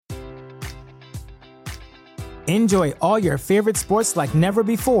Enjoy all your favorite sports like never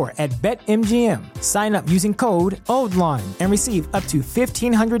before at BetMGM. Sign up using code OldLine and receive up to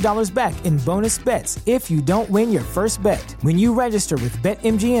 $1,500 back in bonus bets if you don't win your first bet. When you register with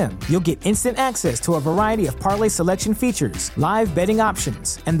BetMGM, you'll get instant access to a variety of parlay selection features, live betting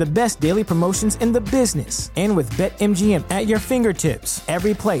options, and the best daily promotions in the business. And with BetMGM at your fingertips,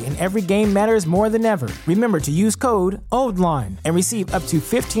 every play and every game matters more than ever. Remember to use code OldLine and receive up to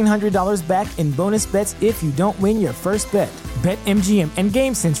 $1,500 back in bonus bets if you don't win your first bet. BetMGM and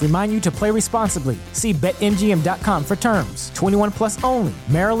GameSense remind you to play responsibly. See BetMGM.com for terms. 21 plus only.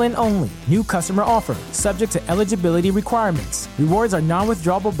 Maryland only. New customer offer. Subject to eligibility requirements. Rewards are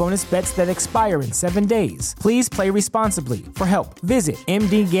non-withdrawable bonus bets that expire in 7 days. Please play responsibly. For help, visit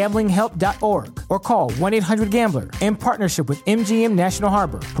mdgamblinghelp.org or call 1-800-GAMBLER in partnership with MGM National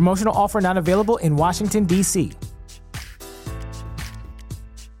Harbor. Promotional offer not available in Washington, D.C.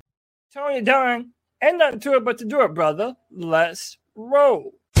 Tony Dunn, ain't nothing to it but to do it, brother. Let's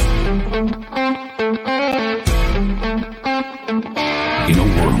roll. In a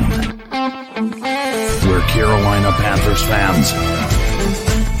world where Carolina Panthers fans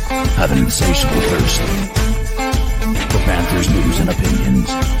have an insatiable thirst for Panthers news and opinions,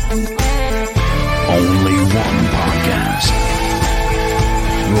 only one podcast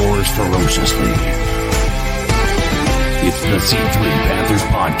roars ferociously. It's the C3 Panthers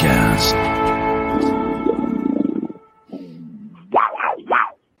Podcast.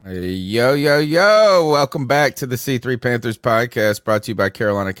 Yo, yo, yo. Welcome back to the C3 Panthers Podcast, brought to you by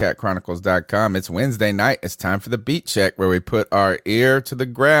CarolinaCatChronicles.com. It's Wednesday night. It's time for the beat check, where we put our ear to the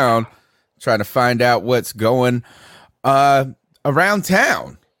ground, trying to find out what's going around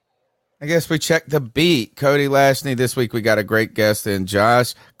town. I guess we check the beat. Cody Lashney. This week we got a great guest in,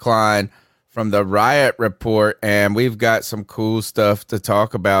 Josh Klein from the Riot Report, and we've got some cool stuff to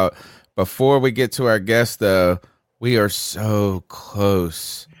talk about. Before we get to our guest, though, we are so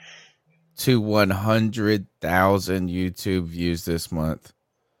close to 100,000 YouTube views this month.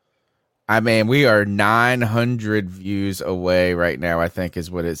 I mean, we are 900 views away right now, I think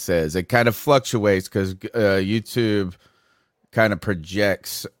is what it says. It kind of fluctuates because YouTube kind of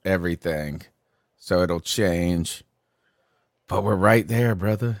projects everything, so it'll change. But we're right there,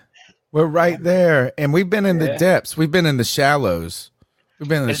 brother. We're right there. And we've been in the depths. We've been in the shallows. We've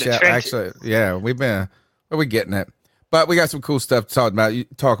been in the shallows. Actually, yeah, we've been. Where we getting it? But we got some cool stuff to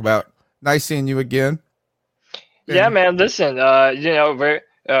talk about. Nice seeing you again. Yeah, man. Listen, we're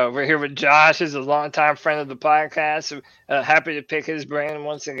here with Josh. He's a longtime friend of the podcast. Happy to pick his brain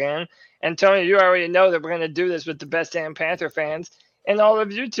once again. And Tony, you already know that we're going to do this with the best damn Panther fans in all of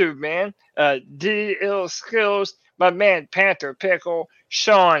YouTube, man. D. Ill Skills, my man Panther Pickle,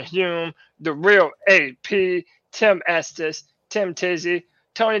 Sean Hume, the real AP, Tim Estes, Tim Tizzy,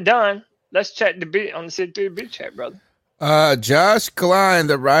 Tony Dunn. Let's check the beat on the C3 Beat Check, brother. Josh Klein,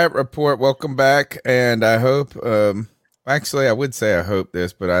 the Riot Report, welcome back. And I hope, actually, I would say I hope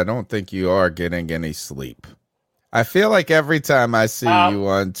this, but I don't think you are getting any sleep. I feel like every time I see you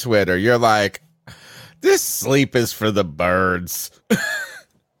on Twitter, you're like, this sleep is for the birds.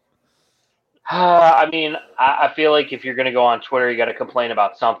 I mean, I feel like if you're going to go on Twitter, you got to complain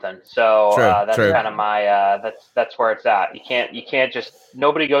about something. So that's kind of my that's where it's at. You can't just,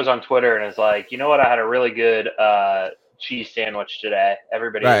 nobody goes on Twitter and is like, you know what, I had a really good cheese sandwich today.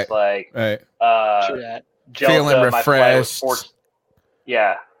 Everybody is like, feeling refreshed.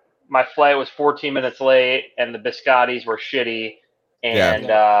 My flight was 14 minutes late, and the biscottis were shitty,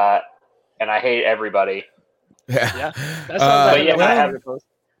 and I hate everybody. Yeah, that's I have it.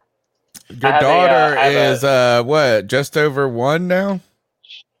 Your daughter is what? Just over 1 now,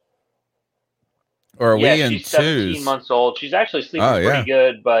 or are we in she's 2? 17 months old. She's actually sleeping pretty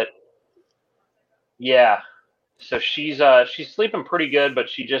good, but so she's sleeping pretty good, but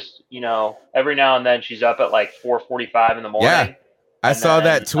she just every now and then she's up at like 4:45 in the morning. Yeah, I saw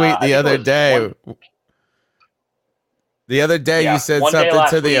that tweet the other day. The other day you said something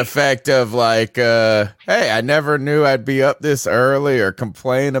to the effect of like, hey, I never knew I'd be up this early, or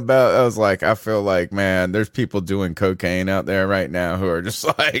complain about. I was like, I feel like, man, there's people doing cocaine out there right now who are just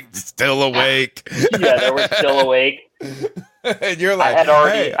like still awake. Yeah, they were still awake. And you're like, I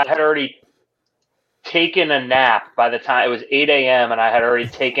had already taken a nap by the time it was 8 a.m. and I had already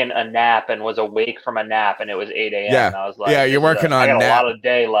taken a nap and was awake from a nap, and it was 8 a.m. Yeah, and I was like, you're working on I got nap. a lot of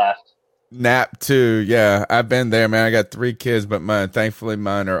day left. Nap too, yeah. I've been there, man. I got 3 kids, but thankfully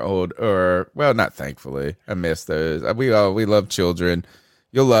mine are old, or well, not thankfully. I miss those. We love children.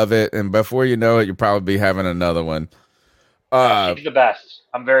 You'll love it, and before you know it, you'll probably be having another one. She's the best.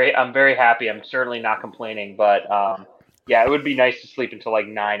 I'm very happy. I'm certainly not complaining, but it would be nice to sleep until like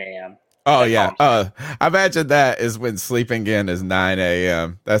 9 a.m. Oh, yeah. I imagine that is when sleeping in is 9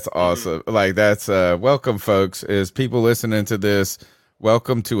 a.m. That's awesome. Like, that's welcome, folks. Is people listening to this,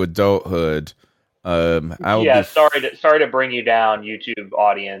 welcome to adulthood. Sorry to bring you down, YouTube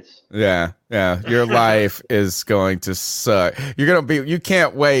audience. Yeah. Your life is going to suck. You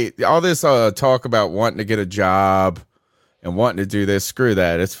can't wait. All this talk about wanting to get a job and wanting to do this, screw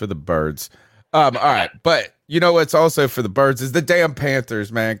that. It's for the birds. All right, but you know what's also for the birds is the damn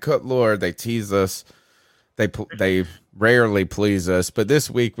Panthers, man. Good Lord, they tease us. They rarely please us, but this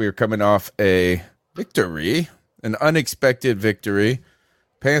week we were coming off a victory, an unexpected victory.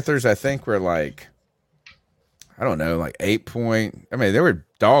 Panthers, I think, were like, I don't know, like 8-point. I mean, they were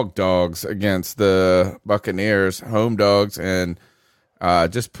dogs against the Buccaneers, home dogs, and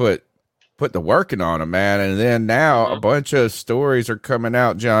just put the working on them, man. And then now a bunch of stories are coming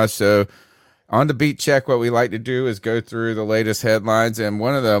out, Josh. So on the beat check, what we like to do is go through the latest headlines. And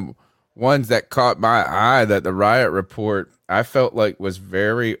one of the ones that caught my eye that the Riot Report, I felt like was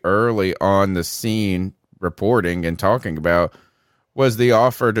very early on the scene reporting and talking about, was the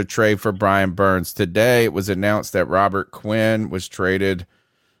offer to trade for Brian Burns. Today, it was announced that Robert Quinn was traded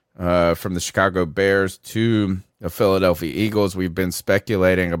from the Chicago Bears to the Philadelphia Eagles. We've been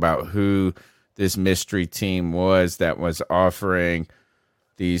speculating about who this mystery team was that was offering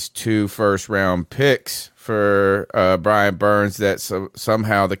these 2 first-round picks for Brian Burns that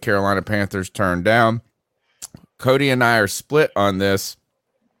somehow the Carolina Panthers turned down. Cody and I are split on this.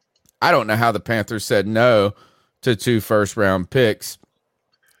 I don't know how the Panthers said no to 2 first-round picks.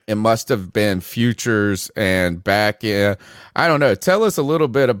 It must have been futures and back end. I don't know. Tell us a little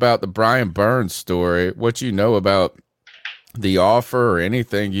bit about the Brian Burns story, what you know about the offer or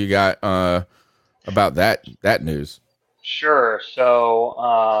anything you got about that news. Sure. So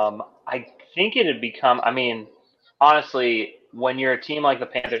I think it had become, honestly, when you're a team like the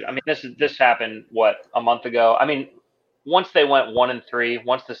Panthers, this happened, a month ago? Once they went 1-3,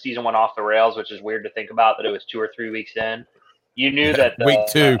 once the season went off the rails, which is weird to think about that it was 2 or 3 weeks in, you knew that week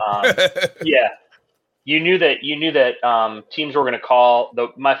 2. You knew that teams were going to call.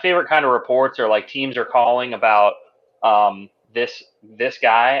 My favorite kind of reports are like teams are calling about this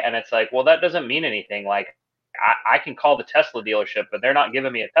guy, and it's like, well, that doesn't mean anything. Like, I can call the Tesla dealership, but they're not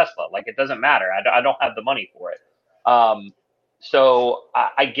giving me a Tesla. Like, it doesn't matter. I don't have the money for it. So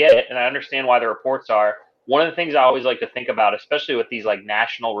I get it, and I understand why the reports are. One of the things I always like to think about, especially with these like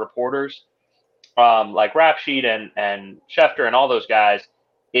national reporters, like Rap Sheet and Schefter and all those guys,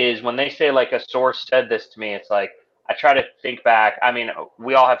 is when they say like a source said this to me, it's like I try to think back.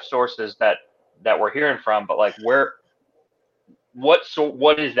 We all have sources that we're hearing from, but like what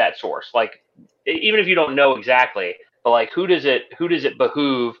is that source? Like, even if you don't know exactly, but like who does it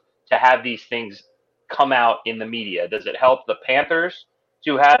behoove to have these things come out in the media? Does it help the Panthers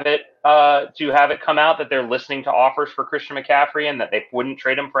to have it come out that they're listening to offers for Christian McCaffrey and that they wouldn't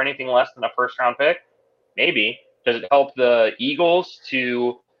trade him for anything less than a first-round pick? Maybe. Does it help the Eagles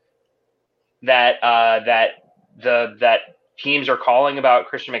to that teams are calling about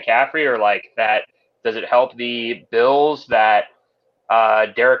Christian McCaffrey, or like that? Does it help the Bills that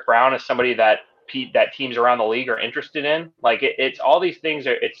Derek Brown is somebody that teams around the league are interested in? Like, it's all these things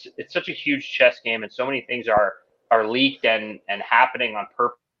it's such a huge chess game, and so many things are leaked and happening on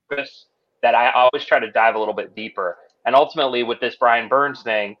purpose that I always try to dive a little bit deeper. And ultimately, with this Brian Burns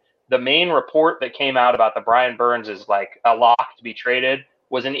thing, the main report that came out about the Brian Burns is like a lock to be traded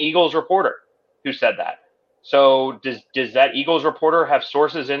was an Eagles reporter who said that. So does that Eagles reporter have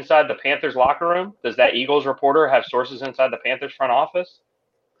sources inside the Panthers locker room? Does that Eagles reporter have sources inside the Panthers front office?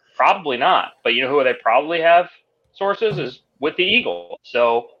 Probably not. But you know who they probably have sources is with the Eagles.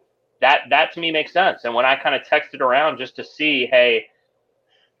 So that to me makes sense. And when I kind of texted around just to see, hey,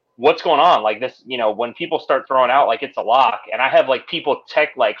 what's going on? Like this, when people start throwing out like it's a lock, and I have like people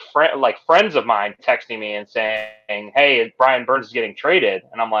friends of mine texting me and saying, hey, Brian Burns is getting traded.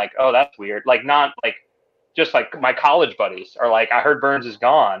 And I'm like, oh, that's weird. Like, not like, just like my college buddies are like, I heard Burns is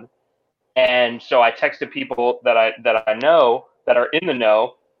gone. And so I texted people that I know that are in the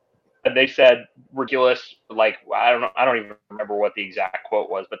know, and they said ridiculous, like, I don't even remember what the exact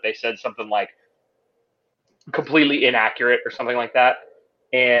quote was, but they said something like completely inaccurate or something like that.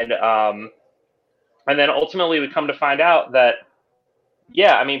 And then ultimately we come to find out that,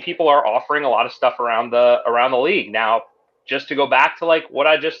 people are offering a lot of stuff around the league. Now, just to go back to like what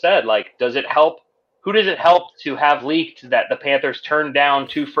I just said, like, does it help? Who does it help to have leaked that the Panthers turned down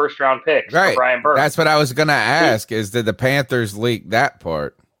 2 first-round picks for Brian Burns? That's what I was going to ask, did the Panthers leak that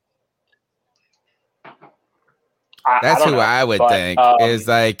part? That's who I would think is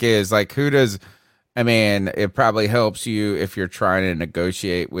like, who does, it probably helps you if you're trying to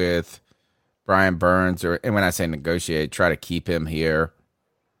negotiate with Brian Burns, and when I say negotiate, try to keep him here.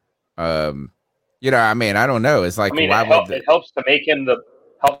 I mean, I don't know. It's like, it helps to make him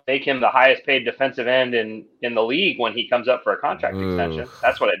the highest paid defensive end in the league when he comes up for a contract extension.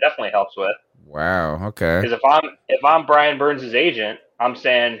 That's what it definitely helps with. Wow. Okay. Because if I'm Brian Burns' agent, I'm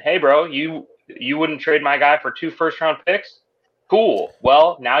saying, hey, bro, you wouldn't trade my guy for 2 first-round picks? Cool.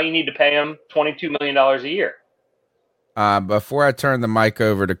 Well, now you need to pay him $22 million a year. Before I turn the mic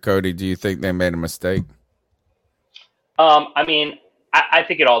over to Cody, do you think they made a mistake? I mean, I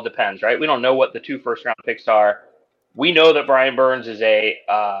think it all depends, right? We don't know what the 2 first-round picks are. We know that Brian Burns is a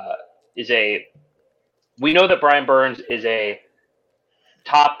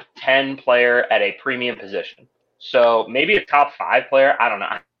top 10 player at a premium position. So maybe a top 5 player. I don't know.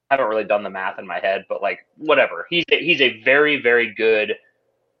 I haven't really done the math in my head, but like whatever. He's a very, very good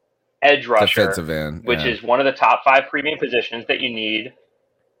edge rusher, defensive end, which is one of the top 5 premium positions that you need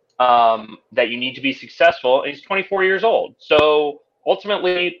to be successful. And he's 24 years old. So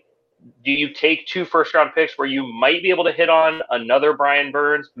ultimately, do you take 2 first-round picks where you might be able to hit on another Brian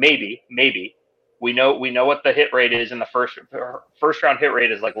Burns? Maybe. We know what the hit rate is in the first-round hit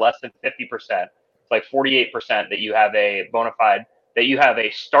rate is like less than 50%. It's like 48% that you have a bona fide, that you have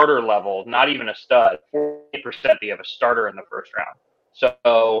a starter level, not even a stud. 48% that you have a starter in the first round.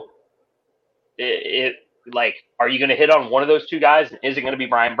 So are you going to hit on one of those 2 guys? Is it going to be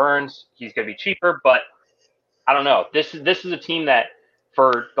Brian Burns? He's going to be cheaper, but I don't know. This is a team that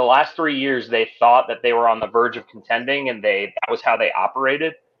for the last 3 years they thought that they were on the verge of contending, and that was how they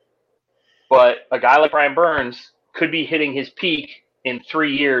operated. But a guy like Brian Burns could be hitting his peak in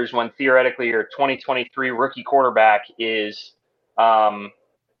 3 years when theoretically your 2023 rookie quarterback is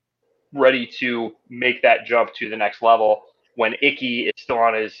ready to make that jump to the next level. When Icky is still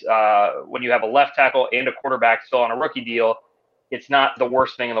on when you have a left tackle and a quarterback still on a rookie deal, it's not the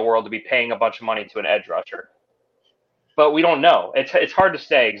worst thing in the world to be paying a bunch of money to an edge rusher. But we don't know. It's hard to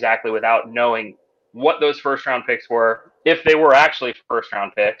say exactly without knowing what those first-round picks were, if they were actually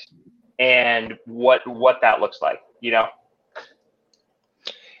first-round picks, and what that looks like,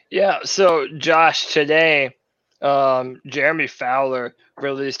 Yeah, so Josh, today, Jeremy Fowler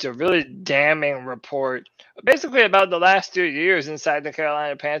released a really damning report basically about the last 2 years inside the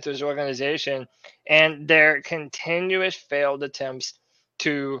Carolina Panthers organization and their continuous failed attempts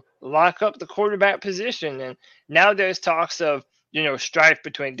to lock up the quarterback position. And now there's talks of, strife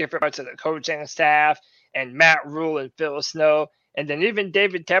between different parts of the coaching staff and Matt Rule and Phil Snow. And then even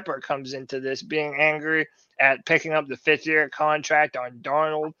David Tepper comes into this being angry at picking up the 5th-year contract on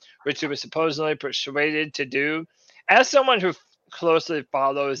Darnold, which he was supposedly persuaded to do. As someone who closely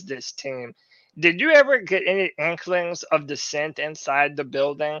follows this team, did you ever get any inklings of dissent inside the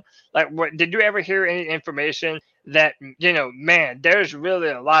building? Like, did you ever hear any information that, there's really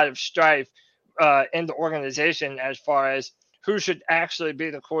a lot of strife in the organization as far as who should actually be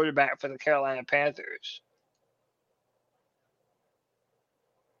the quarterback for the Carolina Panthers?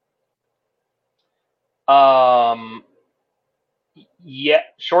 Yeah.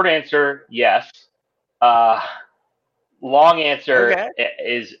 Short answer, yes. Long answer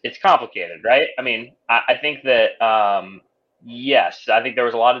is it's complicated, right? I mean, I think that yes, I think there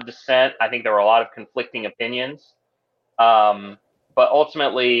was a lot of dissent. I think there were a lot of conflicting opinions. But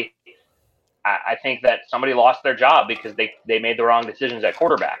ultimately, I think that somebody lost their job because they made the wrong decisions at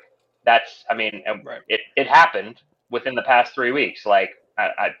quarterback. It happened within the past 3 weeks. Like,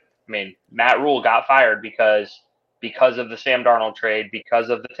 I mean, Matt Rule got fired because of the Sam Darnold trade, because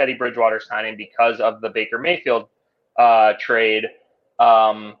of the Teddy Bridgewater signing, because of the Baker Mayfield trade,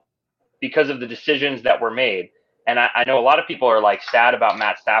 because of the decisions that were made. And I know a lot of people are like sad about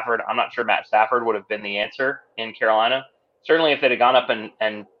Matt Stafford. I'm not sure Matt Stafford would have been the answer in Carolina. Certainly if they'd have gone up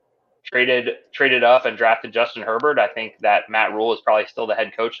and traded up and drafted Justin Herbert, I think that Matt Rule is probably still the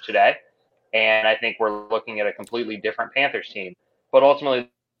head coach today. And I think we're looking at a completely different Panthers team. But ultimately,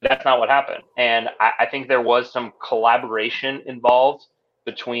 that's not what happened. And I think there was some collaboration involved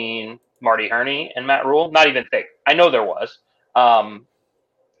between Marty Hurney and Matt Rule. Not even think. I know there was. But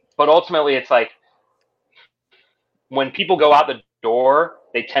ultimately, it's like when people go out the door,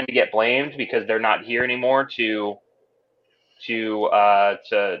 they tend to get blamed because they're not here anymore to hear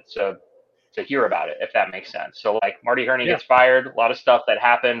about it, if that makes sense. So like Marty Hurney gets fired. A lot of stuff that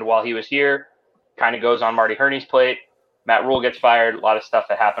happened while he was here kind of goes on Marty Hurney's plate. Matt Rule gets fired. A lot of stuff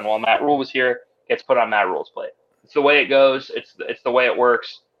that happened while Matt Rule was here gets put on Matt Rule's plate. It's the way it goes. It's the way it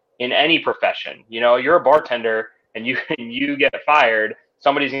works in any profession. You're a bartender and you get fired.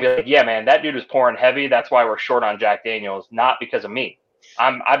 Somebody's gonna be like, yeah, man, that dude was pouring heavy. That's why we're short on Jack Daniels, not because of me.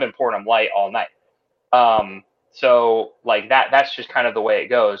 I've been pouring them light all night. So like that's just kind of the way it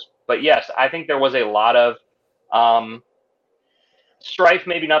goes. But yes, I think there was a lot of strife,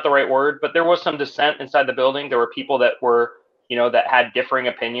 maybe not the right word, but there was some dissent inside the building. There were people that were, that had differing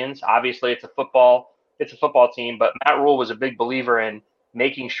opinions. Obviously, it's a football team, but Matt Rhule was a big believer in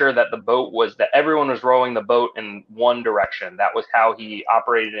making sure that that everyone was rowing the boat in one direction. That was how he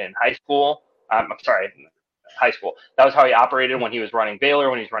operated in high school. High school. That was how he operated when he was running Baylor,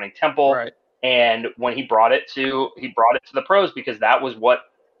 when he was running Temple, right. And when he brought it to the pros, because that was what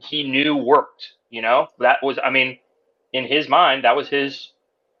he knew worked. That was, in his mind, that was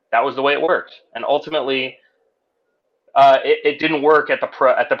the way it worked. And ultimately, it didn't work at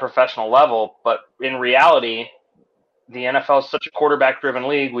the professional level. But in reality, the NFL is such a quarterback-driven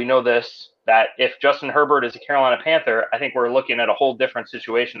league. We know this, that if Justin Herbert is a Carolina Panther, I think we're looking at a whole different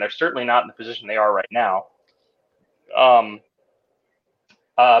situation. They're certainly not in the position they are right now.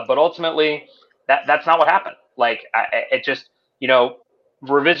 But ultimately, that's not what happened. Like, it just,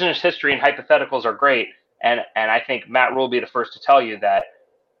 revisionist history and hypotheticals are great. And I think Matt Rhule will be the first to tell you that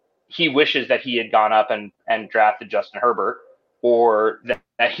he wishes that he had gone up and drafted Justin Herbert, or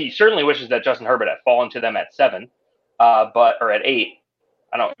that he certainly wishes that Justin Herbert had fallen to them at 7, or at 8.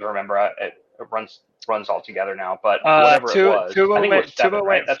 I don't remember. It runs all together now, but whatever it was. I think it was 7,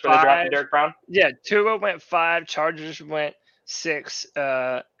 right? That's where they drafted Derek Brown? Yeah, Tua went 5, Chargers went 6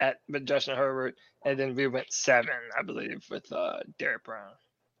 with Justin Herbert, and then we went 7, I believe, with Derek Brown.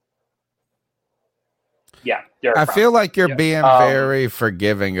 Yeah, I feel like you're being very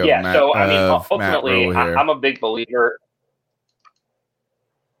forgiving of Matt. So ultimately, I'm a big believer.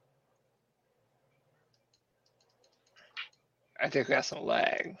 I think we have some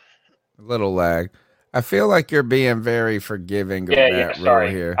lag. A little lag. I feel like you're being very forgiving of Matt Rhule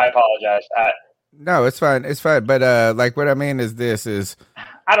here. I apologize. No, it's fine. It's fine. But like, what I mean is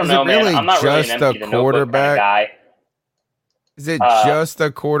I don't know, man. I'm not really an empty the quarterback kind of guy. Is it just a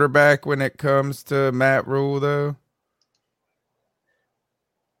quarterback when it comes to Matt Rhule, though?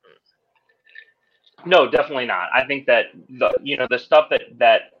 No, definitely not. I think that the stuff that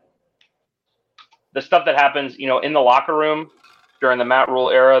happens, in the locker room during the Matt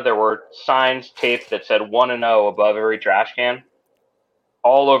Rhule era, there were signs taped that said 1-0 above every trash can,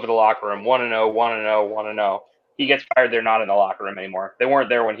 all over the locker room. 1-0, 1-0, 1-0. He gets fired. They're not in the locker room anymore. They weren't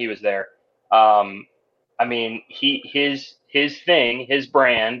there when he was there. His thing, his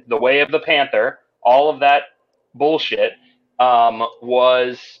brand, the way of the Panther, all of that bullshit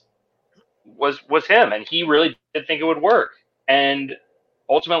was him, and he really did think it would work. And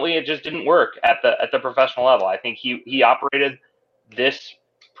ultimately, it just didn't work at the professional level. I think he operated this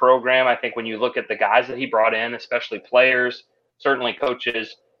program. I think when you look at the guys that he brought in, especially players, certainly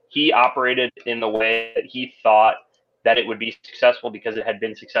coaches, he operated in the way that he thought that it would be successful because it had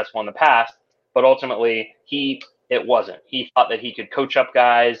been successful in the past. But ultimately, it wasn't. He thought that he could coach up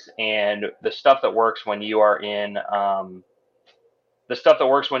guys, and the stuff that works when you are when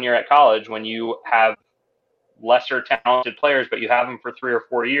you're at college, when you have lesser talented players, but you have them for 3 or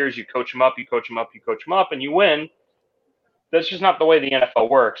 4 years, you coach them up, and you win. That's just not the way the NFL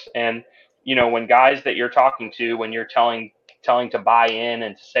works. And, when guys that you're talking to, when you're telling to buy in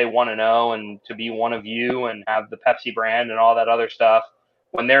and to say 1-0 and to be one of you and have the Pepsi brand and all that other stuff,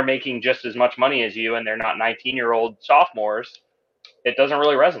 when they're making just as much money as you and they're not 19-year-old sophomores, it doesn't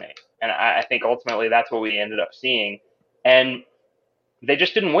really resonate. And I think ultimately that's what we ended up seeing. And they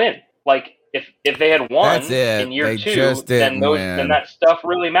just didn't win. Like, if they had won in year 2, then that stuff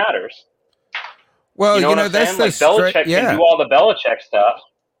really matters. Well, you know what I'm that's saying? Belichick can do all the Belichick stuff,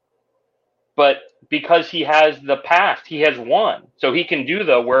 but because he has the past, he has won. So he can do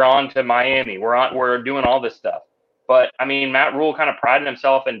we're on to Miami. We're doing all this stuff. But Matt Rhule kind of prided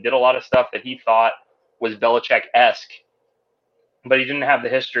himself and did a lot of stuff that he thought was Belichick-esque, but he didn't have the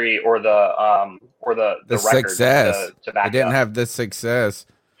history or the success to back he didn't up. Have the success.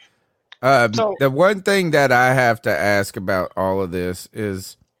 The one thing that I have to ask about all of this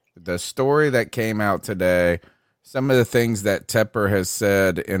is the story that came out today. Some of the things that Tepper has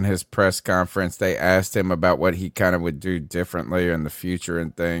said in his press conference, they asked him about what he kind of would do differently in the future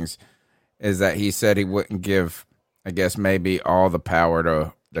and things, is that he said he wouldn't give, I guess, maybe all the power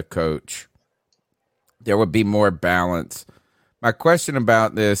to the coach. There would be more balance. My question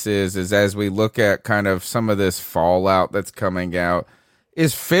about this is as we look at kind of some of this fallout that's coming out,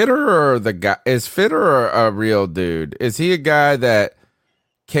 is Fitter a real dude? Is he a guy that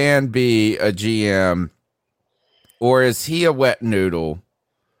can be a GM, or is he a wet noodle?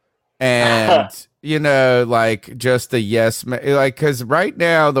 And like just a yes man, like, because right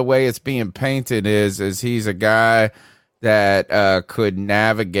now the way it's being painted is he's a guy that could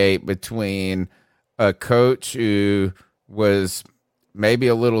navigate between a coach who was maybe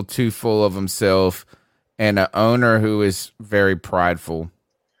a little too full of himself and an owner who is very prideful?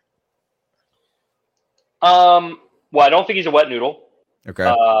 Well, I don't think he's a wet noodle. Okay.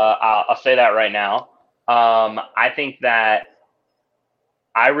 I'll say that right now. I think that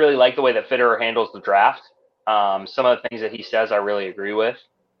I really like the way that Fitterer handles the draft. Some of the things that he says I really agree with,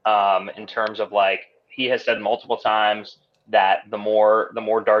 in terms of, like, he has said multiple times that the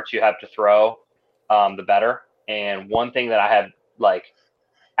more darts you have to throw, the better. And one thing that I have, like,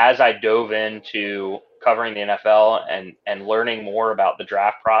 as I dove into covering the NFL and learning more about the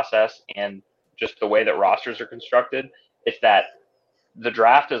draft process and just the way that rosters are constructed, it's that the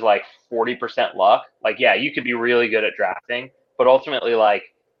draft is like 40% luck. Like, yeah, you could be really good at drafting, but ultimately, like,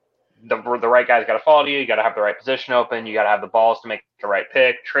 the right guy's got to fall to you. You got to have the right position open. You got to have the balls to make the right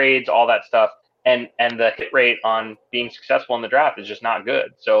pick, trades, all that stuff. And the hit rate on being successful in the draft is just not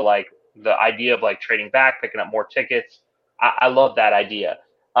good. So, like, the idea of, like, trading back, picking up more tickets, I love that idea.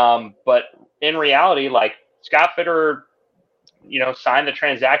 But in reality, like, Scott Fitterer, signed the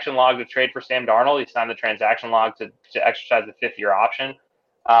transaction log to trade for Sam Darnold. He signed the transaction log to exercise the 5th-year option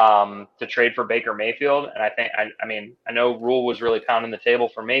to trade for Baker Mayfield. And I think, I know Rule was really pounding the table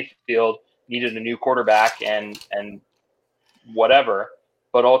for Mayfield, needed a new quarterback and whatever.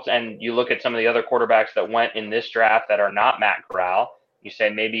 And you look at some of the other quarterbacks that went in this draft that are not Matt Corral. You say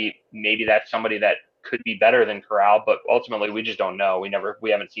maybe that's somebody that could be better than Corral, but ultimately we just don't know.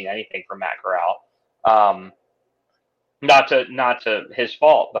 We haven't seen anything from Matt Corral. Not to his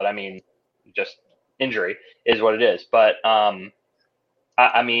fault, but I mean, just injury is what it is. But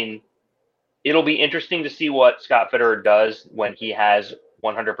I mean, it'll be interesting to see what Scott Fitterer does when he has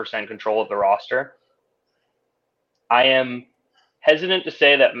 100% control of the roster. I am hesitant to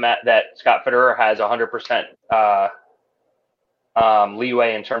say that Scott Fitterer has 100%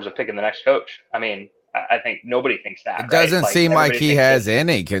 leeway in terms of picking the next coach. I mean, I think nobody thinks that. It doesn't seem like he has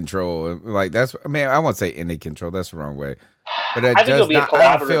any control. Like, I won't say any control. That's the wrong way. But I don't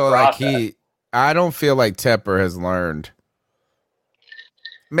feel like Tepper has learned.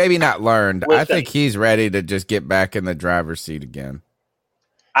 Maybe not learned. Listen, I think he's ready to just get back in the driver's seat again.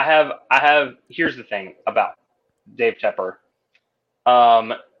 Here's the thing about Dave Tepper.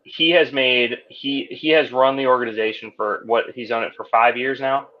 He has run the organization for he's owned it for 5 years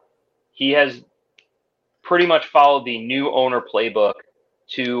now. He has pretty much followed the new owner playbook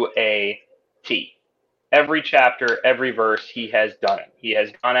to a T. Every chapter, every verse, he has done it. He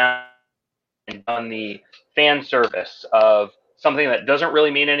has gone out and done the fan service of something that doesn't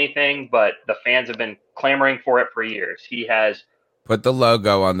really mean anything, but the fans have been clamoring for it for years. He has put the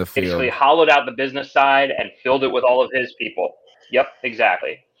logo on the field. Basically hollowed out the business side and filled it with all of his people. Yep,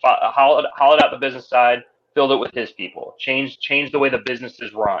 exactly. Hollowed out the business side, filled it with his people. Changed the way the business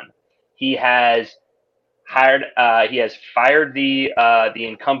is run. He has fired the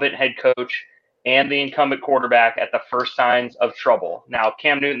incumbent head coach and the incumbent quarterback at the first signs of trouble. Now,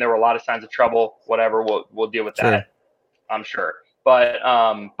 Cam Newton, there were a lot of signs of trouble. Whatever, we'll deal with that, I'm sure. But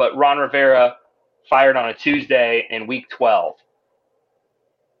Ron Rivera fired on a Tuesday in week 12.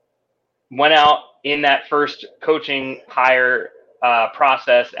 Went out in that first coaching hire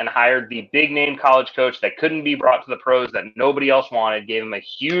process and hired the big name college coach that couldn't be brought to the pros, that nobody else wanted. Gave him a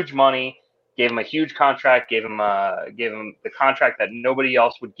huge money, gave him a huge contract, gave him the contract that nobody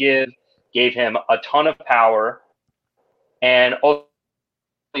else would give, gave him a ton of power, and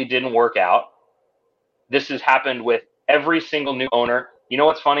ultimately didn't work out. This has happened with every single new owner. You know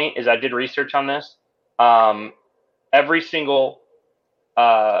what's funny is I did research on this. Every single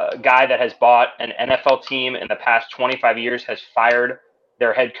guy that has bought an NFL team in the past 25 years has fired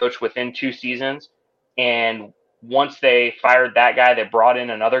their head coach within 2 seasons. And once they fired that guy, they brought in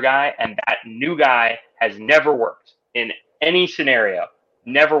another guy, and that new guy has never worked in any scenario.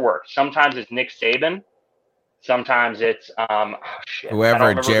 Never worked. Sometimes it's Nick Saban. Sometimes it's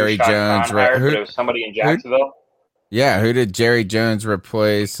whoever Jerry Jones hired, but it was somebody in Jacksonville. Who did Jerry Jones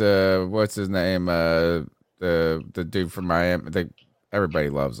replace? What's his name? The dude from Miami. Everybody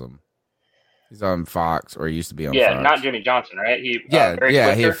loves him. He's on Fox, or he used to be on Fox. Yeah, not Jimmy Johnson, right? He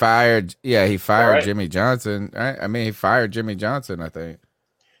fired Jimmy Johnson. Right? I mean, he fired Jimmy Johnson, I think.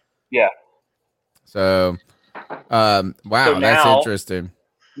 Yeah. So, wow, that's interesting.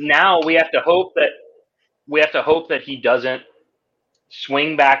 Now we have to hope that he doesn't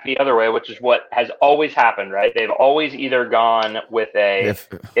swing back the other way, which is what has always happened, right? They've always either gone with if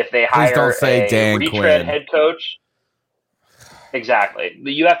they hire a retread head coach. Exactly.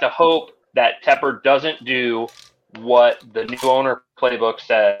 You have to hope that Tepper doesn't do what the new owner playbook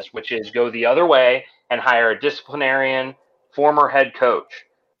says, which is go the other way and hire a disciplinarian, former head coach.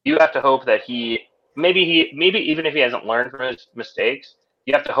 You have to hope that he maybe even if he hasn't learned from his mistakes,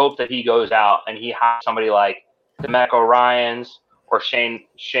 you have to hope that he goes out and he hires somebody like DeMeco Ryans or Shane.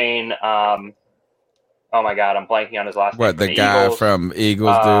 Oh my God, I'm blanking on his last name. What, the guy Eagles. From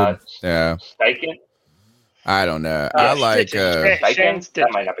Eagles, dude? Yeah. Steichen? I don't know. I like Steichen.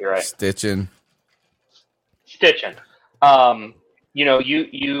 That might not be right. Stitchen.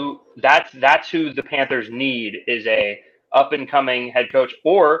 That's who the Panthers need, is a up and coming head coach.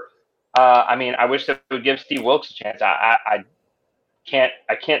 Or I wish that would give Steve Wilks a chance. I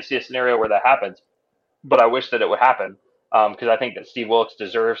can't see a scenario where that happens, but I wish that it would happen, because I think that Steve Wilks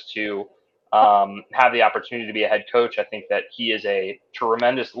deserves to have the opportunity to be a head coach. I think that he is a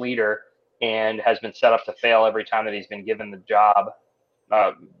tremendous leader and has been set up to fail every time that he's been given the job,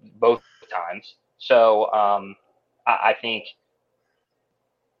 both times. So I think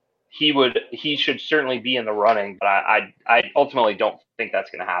he should certainly be in the running, but I ultimately don't think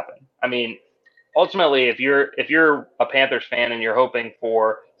that's going to happen. I mean, ultimately, if you're a Panthers fan and you're hoping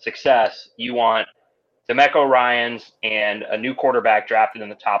for success, you want DeMeco Ryans and a new quarterback drafted in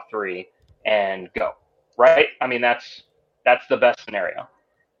the top 3 and go, right? I mean, that's the best scenario.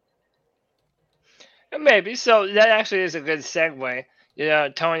 Maybe. So that actually is a good segue.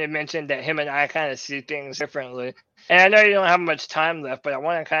 Tony mentioned that him and I kind of see things differently. And I know you don't have much time left, but I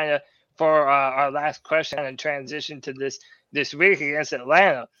want to kind of, for our last question, and transition to this week against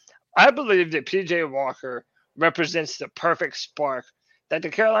Atlanta. I believe that P.J. Walker represents the perfect spark that the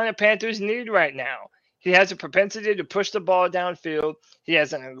Carolina Panthers need right now. He has a propensity to push the ball downfield. He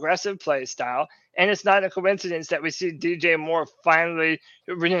has an aggressive play style. And it's not a coincidence that we see DJ Moore finally,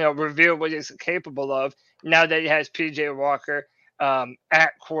 reveal what he's capable of now that he has P.J. Walker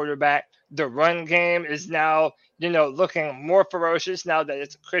at quarterback. The run game is now, looking more ferocious now that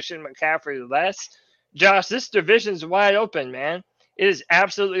it's Christian McCaffrey less. Josh, this division's wide open, man. It is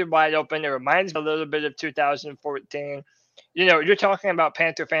absolutely wide open. It reminds me a little bit of 2014. You're talking about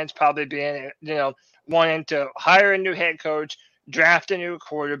Panther fans probably being, wanting to hire a new head coach, draft a new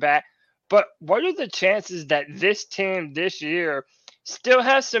quarterback. But what are the chances that this team this year still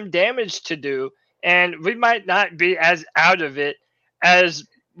has some damage to do, and we might not be as out of it as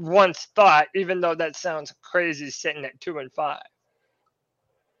once thought, even though that sounds crazy sitting at 2-5?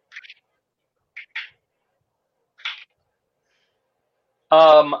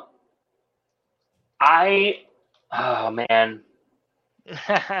 Oh man,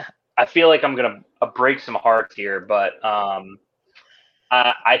 I feel like I'm gonna break some hearts here, but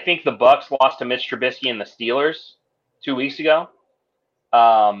I think the Bucs lost to Mitch Trubisky and the Steelers 2 weeks ago.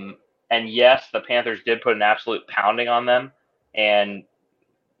 And yes, the Panthers did put an absolute pounding on them, and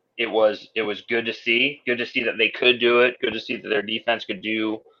it was good to see. Good to see that they could do it. Good to see that their defense could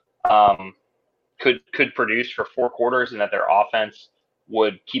could produce for 4 quarters, and that their offense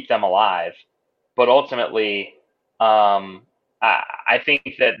would keep them alive. But ultimately, I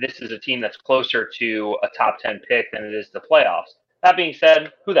think that this is a team that's closer to a top 10 pick than it is the playoffs. That being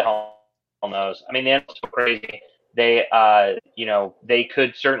said, who the hell knows? I mean, the NFL's so crazy. They, they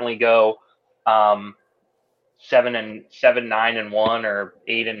could certainly go 7-9-1 or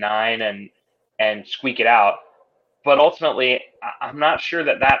 8-9 and squeak it out. But ultimately, I'm not sure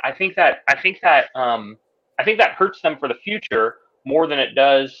that I think that hurts them for the future more than it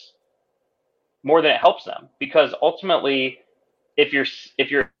helps them, because ultimately, if you're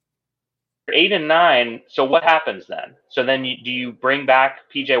 8-9, so what happens then? So then do you bring back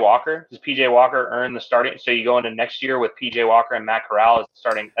P.J. Walker? Does P.J. Walker earn the starting? So you go into next year with P.J. Walker and Matt Corral as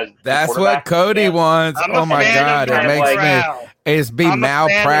starting as that's what Cody wants. Oh my God, it makes me. It's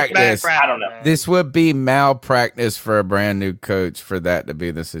malpractice. I don't know. This would be malpractice for a brand new coach for that to be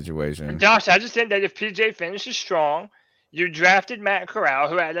the situation. Josh, I just think that if P.J. finishes strong, you drafted Matt Corral,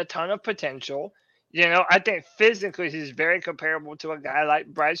 who had a ton of potential. I think physically he's very comparable to a guy like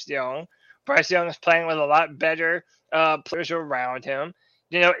Bryce Young. Bryce Young is playing with a lot better players around him.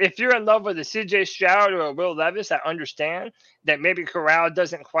 If you're in love with a C.J. Stroud or a Will Levis, I understand that maybe Corral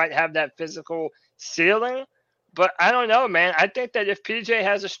doesn't quite have that physical ceiling. But I don't know, man. I think that if P.J.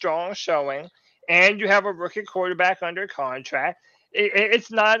 has a strong showing and you have a rookie quarterback under contract,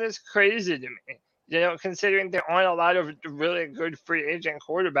 it's not as crazy to me. Considering there aren't a lot of really good free agent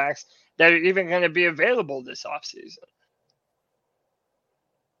quarterbacks that are even going to be available this offseason.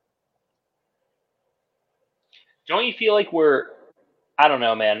 Don't you feel like I don't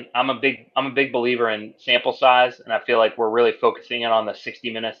know, man. I'm a big believer in sample size, and I feel like we're really focusing in on the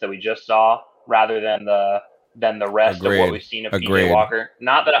 60 minutes that we just saw rather than the rest of what we've seen of P.J. Walker.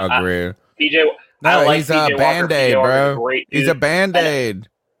 Not that PJ. No, he's a Band-Aid, bro. He's a Band-Aid.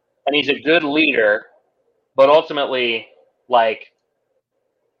 And he's a good leader, but ultimately,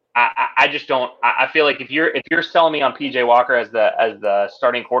 I just don't. I feel like if you're selling me on PJ Walker as the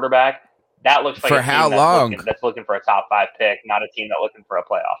starting quarterback, that looks like for a team how long that's looking for a top 5 pick, not a team that's looking for a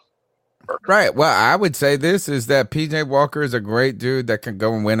playoff. Perfect. Right. Well, I would say this is that PJ Walker is a great dude that can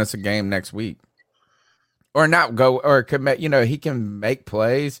go and win us a game next week, or not go, or commit. He can make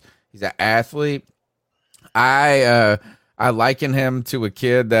plays. He's an athlete. I liken him to a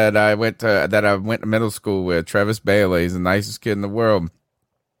kid that I went to middle school with, Travis Bailey. He's the nicest kid in the world.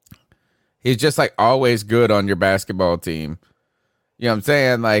 He's just like always good on your basketball team. You know what I'm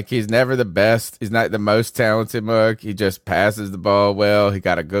saying? Like, he's never the best. He's not the most talented mug. He just passes the ball well. He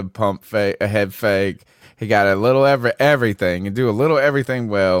got a good pump fake, a head fake. He got a little everything and do a little everything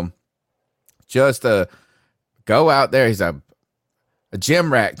well. Just go out there. He's a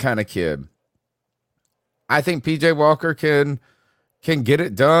gym rat kind of kid. I think PJ Walker can get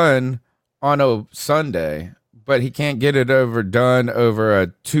it done on a Sunday, but he can't get it done over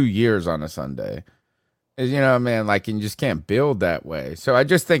 2 years on a Sunday. You know what I mean? Like, you just can't build that way. So I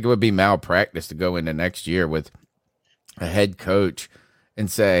just think it would be malpractice to go into next year with a head coach and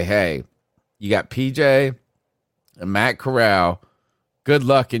say, hey, you got PJ and Matt Corral. Good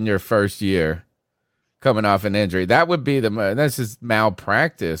luck in your first year coming off an injury. That would be this is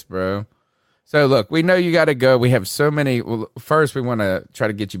malpractice, bro. So, look, we know you got to go. We have so many. Well, first, we want to try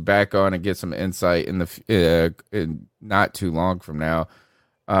to get you back on and get some insight in not too long from now.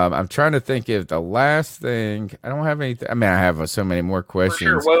 I'm trying to think if the last thing. I don't have anything. I mean, I have so many more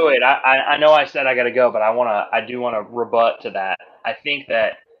questions. For sure. Wait. I know I said I got to go, but I do want to rebut to that. I think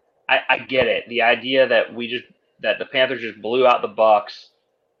that I get it. The idea that that the Panthers just blew out the Bucs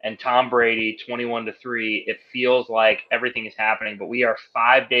and Tom Brady 21-3. It feels like everything is happening, but we are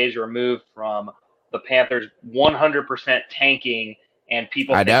 5 days removed from the Panthers 100% tanking and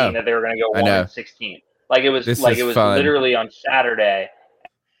people thinking that they were going to go 1-16. Like, it was fun. Literally on Saturday.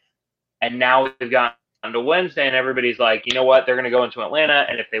 And now we've gotten to Wednesday, and everybody's like, you know what? They're going to go into Atlanta,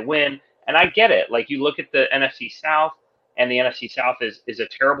 and if they win, and I get it. Like, you look at the NFC South, and the NFC South is a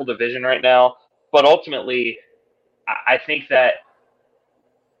terrible division right now. But ultimately, I think that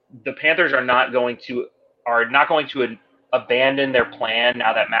the Panthers are not going to abandon their plan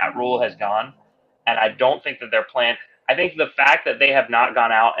now that Matt Rule has gone. And I don't think that their plan. I think the fact that they have not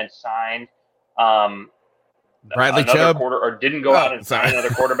gone out and signed Bradley Chubb or didn't go out and sign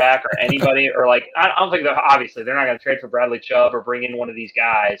another quarterback or anybody, or like, I don't think obviously they're not going to trade for Bradley Chubb or bring in one of these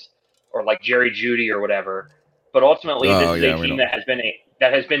guys or like Jerry Jeudy or whatever. But ultimately, this is a team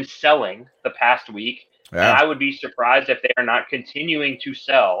that has been selling the past week. Yeah. And I would be surprised if they are not continuing to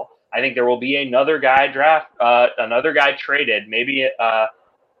sell. I think there will be another guy traded, maybe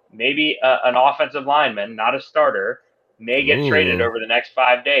an offensive lineman, not a starter, may get traded over the next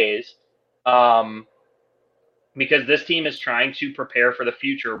 5 days. Because this team is trying to prepare for the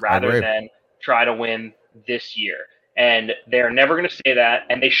future rather than try to win this year. And they're never going to say that,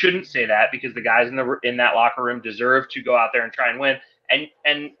 and they shouldn't say that, because the guys in that locker room deserve to go out there and try and win.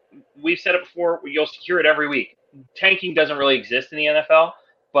 And we've said it before, you'll hear it every week. Tanking doesn't really exist in the NFL,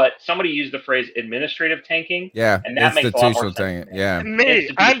 but somebody used the phrase administrative tanking. Yeah, and that makes a lot more sense. Yeah,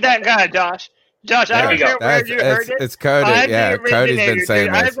 I'm that guy, Josh. Josh, I don't care where you heard it. It's Cody. Yeah, Cody's been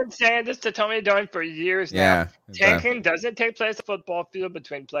saying this. I've been saying this to Tony Doan for years now. Tanking doesn't take place on the football field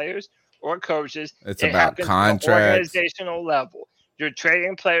between players or coaches. It's about contracts. Organizational level. You're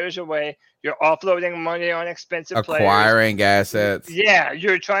trading players away. You're offloading money on expensive players. Acquiring assets. Yeah,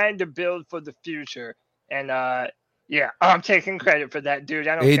 you're trying to build for the future. And, I'm taking credit for that, dude.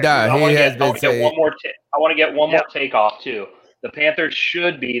 I don't care. Does. I want to get one more take off, too. The Panthers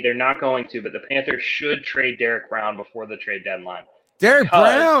they're not going to, but the Panthers should trade Derek Brown before the trade deadline. Derek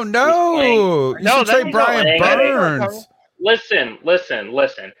Brown? No. You should trade Brian Burns. Listen.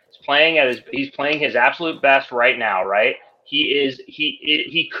 He's playing his absolute best right now, right?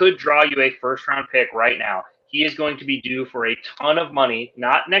 He could draw you a first round pick right now. He is going to be due for a ton of money,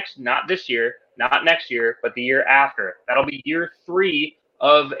 not this year, not next year, but the year after. That'll be year 3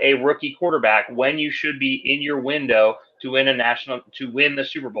 of a rookie quarterback when you should be in your window to win the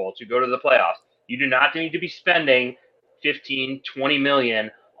Super Bowl, to go to the playoffs. You do not need to be spending $15, $20 million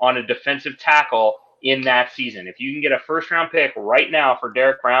on a defensive tackle in that season. If you can get a first round pick right now for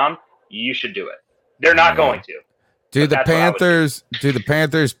Derek Brown, you should do it. They're not going to. Do the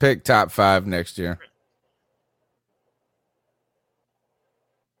Panthers pick top 5 next year?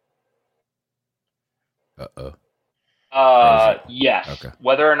 Yes. Okay.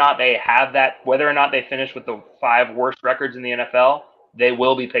 Whether or not they finish with the 5 worst records in the NFL, they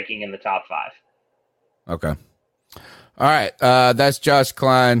will be picking in the top 5. Okay. All right. That's Josh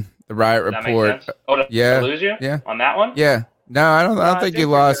Klein, the Riot Report. Did I lose you? Yeah. On that one? Yeah. No, I don't think you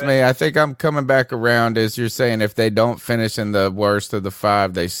lost me. I think I'm coming back around. As you're saying, if they don't finish in the worst of the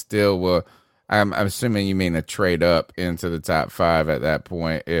 5, they still will. I'm assuming you mean a trade up into the top 5 at that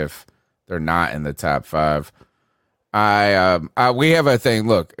point if they're not in the top 5. We have a thing.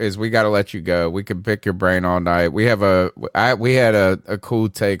 Look, is we got to let you go. We can pick your brain all night. We had a cool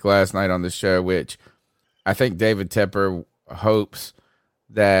take last night on the show, which I think David Tepper hopes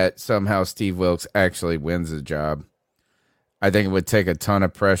that somehow Steve Wilks actually wins the job. I think it would take a ton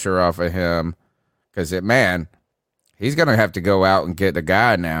of pressure off of him because he's going to have to go out and get the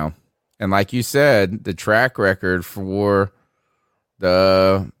guy now. And like you said, the track record for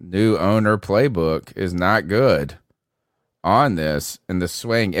the new owner playbook is not good on this in the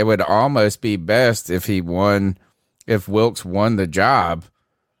swing. It would almost be best if Wilks won the job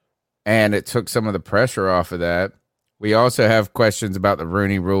and it took some of the pressure off of that. We also have questions about the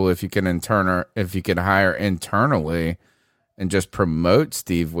Rooney Rule. If you can hire internally and just promote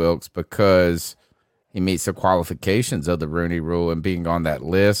Steve Wilks because he meets the qualifications of the Rooney Rule and being on that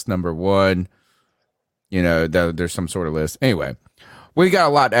list, number one, there's some sort of list. Anyway, we got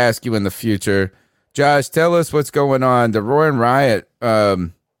a lot to ask you in the future. Josh, tell us what's going on. The Roaring Riot,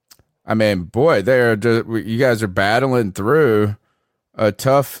 you guys are battling through a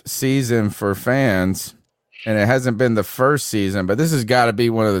tough season for fans, and it hasn't been the first season, but this has got to be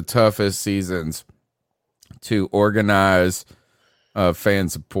one of the toughest seasons to organize fan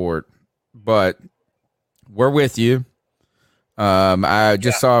support. But we're with you. I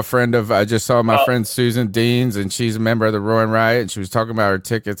just saw my friend Susan Deans, and she's a member of the Roaring Riot, and she was talking about her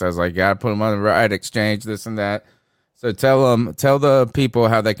tickets. I was like, gotta put them on the Riot Exchange, this and that. So tell the people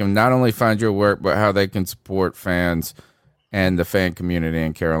how they can not only find your work, but how they can support fans and the fan community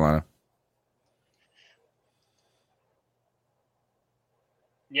in Carolina.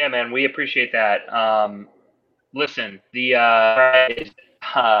 Yeah, man, we appreciate that. Listen, the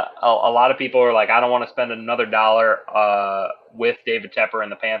a lot of people are like, I don't want to spend another dollar with David Tepper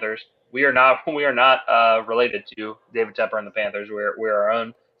and the Panthers. We are not related to David Tepper and the Panthers. We're our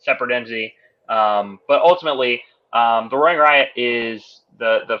own separate entity. But ultimately, the Roaring Riot is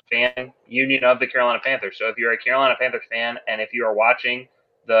the fan union of the Carolina Panthers. So if you're a Carolina Panthers fan and if you are watching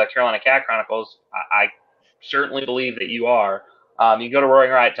the Carolina Cat Chronicles, I certainly believe that you are. You go to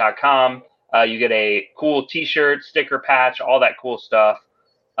roaringriot.com. You get a cool T-shirt, sticker patch, all that cool stuff.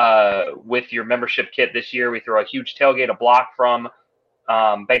 With your membership kit this year, we throw a huge tailgate, a block from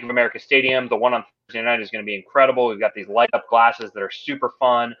Bank of America Stadium. The one on Thursday night is going to be incredible. We've got these light-up glasses that are super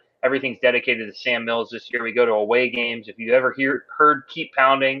fun. Everything's dedicated to Sam Mills this year. We go to away games. If you ever heard Keep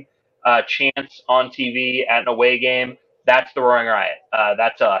Pounding chants on TV at an away game, that's the Roaring Riot.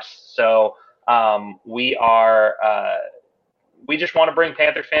 That's us. So we just want to bring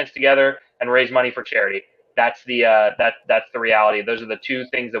Panthers fans together and raise money for charity. That's the reality. Those are the two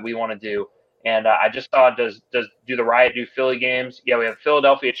things that we want to do. And I just saw, do the Riot do Philly games? Yeah, we have a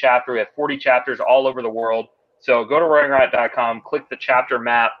Philadelphia chapter. We have 40 chapters all over the world. So go to roaringriot.com, click the chapter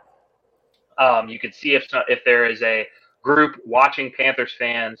map. You can see if there is a group watching Panthers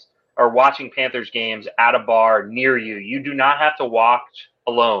fans or watching Panthers games at a bar near you. You do not have to watch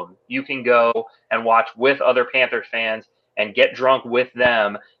alone. You can go and watch with other Panthers fans and get drunk with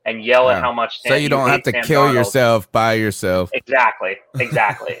them and yell at how much so you don't have to kill yourself by yourself. Exactly.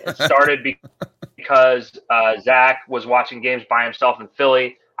 It started because Zach was watching games by himself in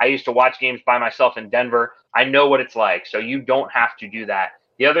Philly. I used to watch games by myself in Denver. I know what it's like, so you don't have to do that.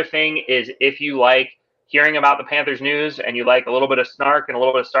 The other thing is, if you like hearing about the Panthers news and you like a little bit of snark and a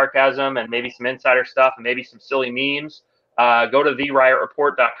little bit of sarcasm and maybe some insider stuff and maybe some silly memes, go to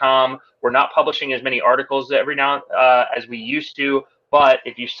TheRiotReport.com. We're not publishing as many articles every now as we used to, but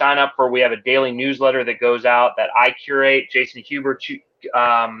if you sign up we have a daily newsletter that goes out that I curate, Jason Huber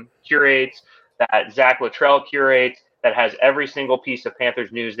curates, that Zach Luttrell curates, that has every single piece of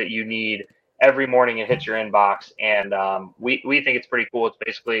Panthers news that you need every morning. It hits your inbox, and we think it's pretty cool. It's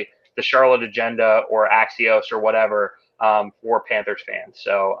basically the Charlotte Agenda or Axios or whatever for Panthers fans.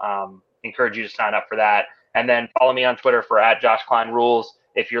 So encourage you to sign up for that. And then follow me on Twitter for @JoshKleinRules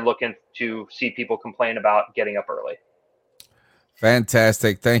if you're looking to see people complain about getting up early.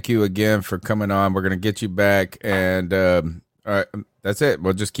 Fantastic. Thank you again for coming on. We're going to get you back. And all right, that's it.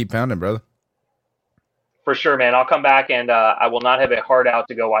 We'll just keep pounding, brother. For sure, man. I'll come back, and I will not have a heart out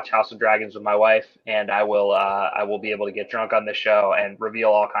to go watch House of Dragons with my wife, and I will be able to get drunk on this show and reveal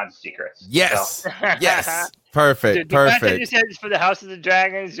all kinds of secrets. Yes. So. Yes. Perfect. Dude, perfect. The fact that you said it's for the House of the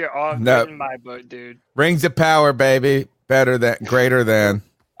Dragons, you're all good in my book, dude. Rings of power, baby. Better than, greater than.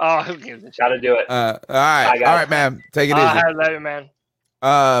 Oh, who gives a shit? Gotta do it. All right, man. Take it easy. I love it, man.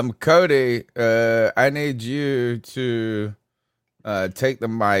 Cody, I need you to take the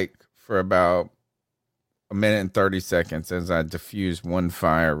mic for about a minute and 30 seconds as I diffuse one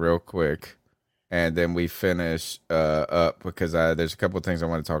fire real quick, and then we finish up because there's a couple of things I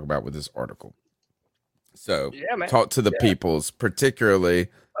want to talk about with this article. So talk to the peoples, particularly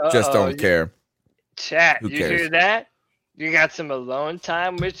Just Don't Care. Chat, you hear that? You got some alone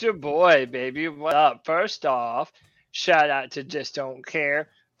time with your boy, baby. What up? First off, shout out to Just Don't Care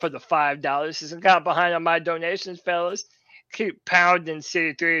for the $5. Since I got behind on my donations, fellas. Keep pounding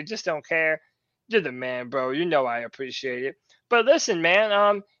C3. Just Don't Care. You're the man, bro. You know I appreciate it. But listen,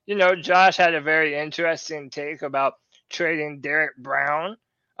 man, Josh had a very interesting take about trading Derek Brown.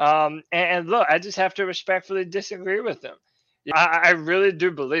 And look, I just have to respectfully disagree with him. I really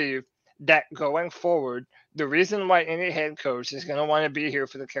do believe that going forward, the reason why any head coach is going to want to be here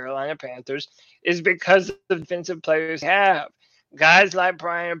for the Carolina Panthers is because of the defensive players have. Guys like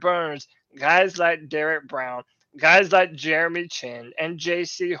Brian Burns, guys like Derek Brown, guys like Jeremy Chin and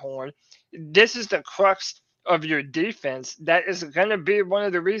J.C. Horn. This is the crux of your defense. That is going to be one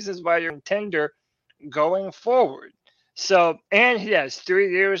of the reasons why you're a contender going forward. So, and he has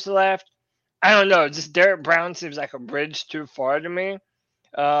 3 years left. I don't know. Just Derek Brown seems like a bridge too far to me.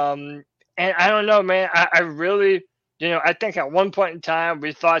 And I don't know, man. I really, I think at one point in time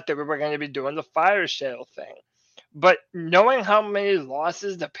we thought that we were going to be doing the fire sale thing. But knowing how many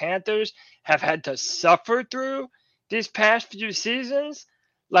losses the Panthers have had to suffer through these past few seasons,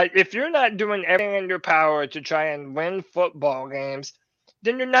 like if you're not doing everything in your power to try and win football games,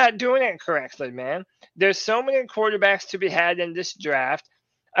 then you're not doing it correctly, man. There's so many quarterbacks to be had in this draft.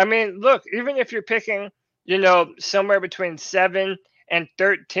 I mean, look, even if you're picking, somewhere between 7 and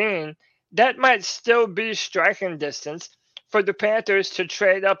 13, that might still be striking distance for the Panthers to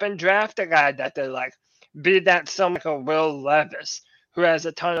trade up and draft a guy that they like. Be that someone like a Will Levis, who has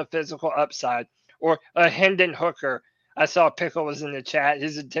a ton of physical upside, or a Hendon Hooker. I saw Pickle was in the chat.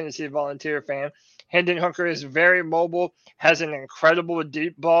 He's a Tennessee Volunteer fan. Hendon Hooker is very mobile, has an incredible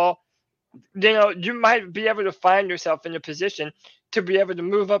deep ball. You might be able to find yourself in a position to be able to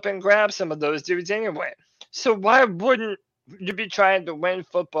move up and grab some of those dudes anyway. So why wouldn't you be trying to win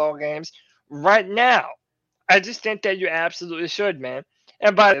football games right now? I just think that you absolutely should, man.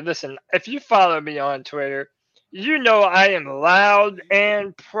 And by the way, listen, if you follow me on Twitter, you know I am loud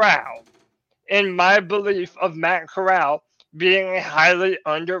and proud in my belief of Matt Corral being a highly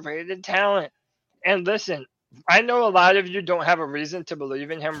underrated talent. And listen, I know a lot of you don't have a reason to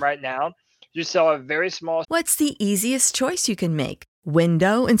believe in him right now. You saw a very small... What's the easiest choice you can make?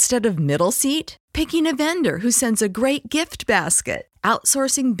 Window instead of middle seat? Picking a vendor who sends a great gift basket?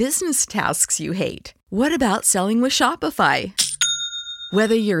 Outsourcing business tasks you hate? What about selling with Shopify?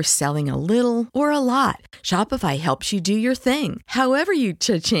 Whether you're selling a little or a lot, Shopify helps you do your thing, however you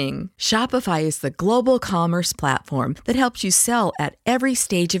cha-ching. Shopify is the global commerce platform that helps you sell at every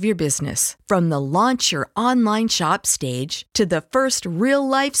stage of your business. From the launch your online shop stage to the first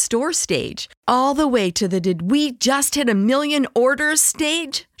real-life store stage, all the way to the did we just hit 1 million orders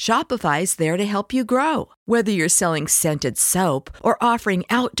stage. Shopify's there to help you grow. Whether you're selling scented soap or offering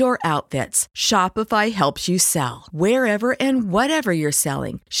outdoor outfits, Shopify helps you sell. Wherever and whatever you're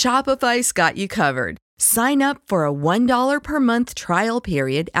selling, Shopify's got you covered. Sign up for a $1 per month trial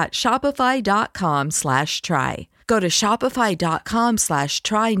period at shopify.com/try. Go to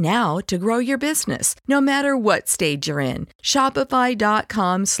shopify.com/try now to grow your business, no matter what stage you're in.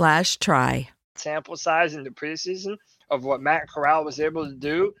 Shopify.com/try. Sample size in the preseason of what Matt Corral was able to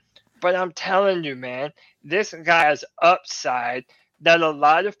do. But I'm telling you, man, this guy has upside that a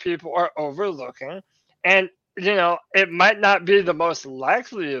lot of people are overlooking. And, it might not be the most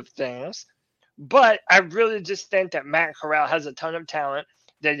likely of things, but I really just think that Matt Corral has a ton of talent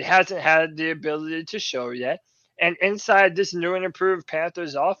that he hasn't had the ability to show yet. And inside this new and improved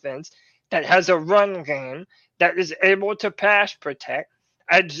Panthers offense that has a run game that is able to pass protect,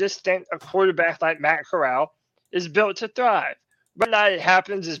 I just think a quarterback like Matt Corral is built to thrive. Whether or not it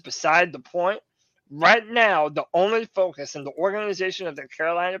happens is beside the point. Right now, the only focus in the organization of the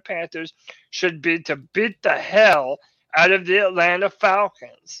Carolina Panthers should be to beat the hell out of the Atlanta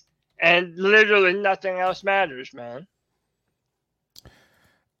Falcons. And literally nothing else matters, man.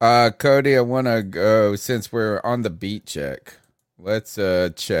 Cody, I want to go, since we're on the beat check, let's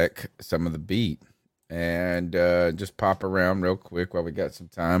check some of the beat and just pop around real quick while we got some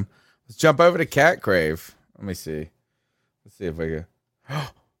time. Let's jump over to Cat Crave. Let me see. Let's see if I can.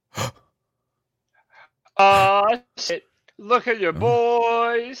 Shit. Look at your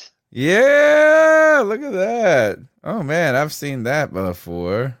boys. Yeah, look at that. Oh, man, I've seen that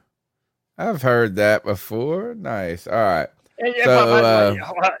before. I've heard that before. Nice. All right.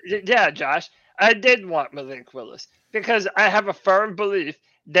 Yeah, Josh. I did want Malik Willis because I have a firm belief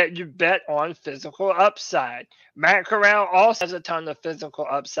that you bet on physical upside. Matt Corral also has a ton of physical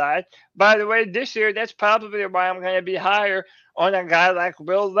upside. By the way, this year, that's probably why I'm going to be higher on a guy like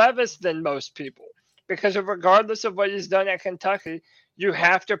Will Levis than most people. Because regardless of what he's done at Kentucky, you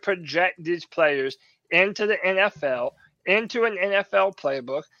have to project these players into the NFL, into an NFL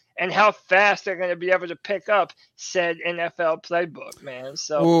playbook, and how fast they're going to be able to pick up said NFL playbook, man.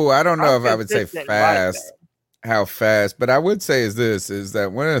 So, I don't know if I would say fast. How fast, but I would say is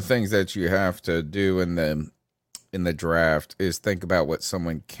that one of the things that you have to do in the draft is think about what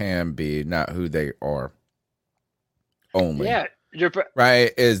someone can be, not who they are. Only, yeah,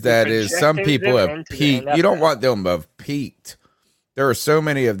 right. Some people have peaked. You don't want them to have peaked. There are so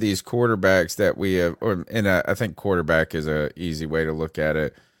many of these quarterbacks that we have, I think quarterback is a easy way to look at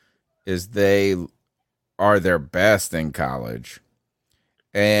it. Is they are their best in college.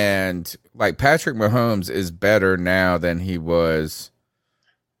 And like Patrick Mahomes is better now than he was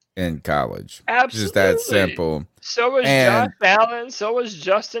in college. Absolutely. Just that simple. So was Josh Allen. So was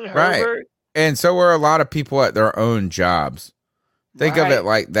Justin Herbert. Right. And so were a lot of people at their own jobs. Think of it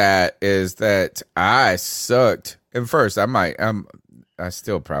like that, is that I sucked. And first, I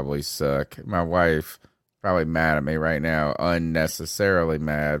still probably suck. My wife probably mad at me right now, unnecessarily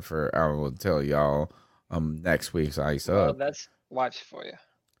mad for, I will tell y'all next week's Ice Up. That's watch for you.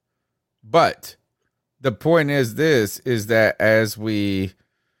 But the point is that as we,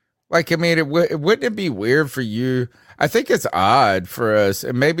 wouldn't it be weird for you? I think it's odd for us,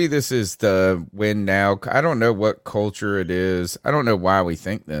 and maybe this is the win now. I don't know what culture it is. I don't know why we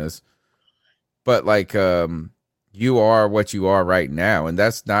think this, but you are what you are right now, and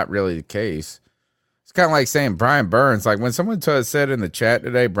that's not really the case. It's kind of like saying Brian Burns. Like when someone said in the chat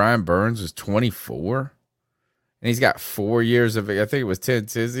today, Brian Burns was 24. And he's got 4 years of, I think it was Ted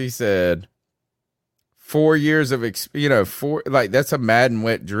Tizzy said 4 years of, that's a Madden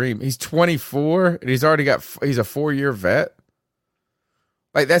wet dream. He's 24 and he's a 4-year vet.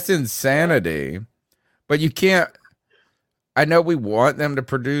 Like that's insanity. But you can't, I know we want them to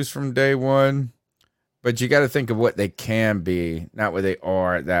produce from day one, but you got to think of what they can be, not what they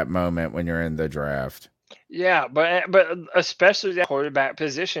are at that moment when you're in the draft. Yeah, but especially the quarterback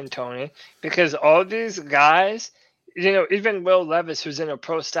position, Tony, because all these guys, even Will Levis, who's in a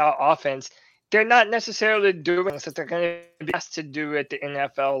pro-style offense, they're not necessarily doing things that they're going to be asked to do at the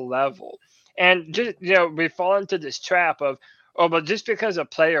NFL level. And just, we fall into this trap of, just because a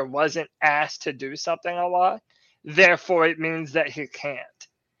player wasn't asked to do something a lot, therefore it means that he can't.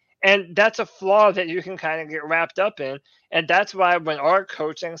 And that's a flaw that you can kind of get wrapped up in. And that's why when our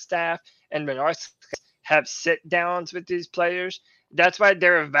coaching staff and when our have sit downs with these players, that's why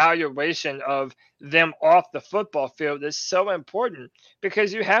their evaluation of them off the football field is so important,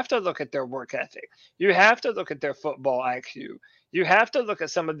 because you have to look at their work ethic. You have to look at their football IQ. You have to look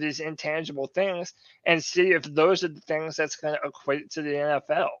at some of these intangible things and see if those are the things that's going to equate to the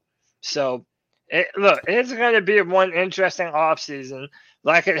NFL. So, it's going to be one interesting offseason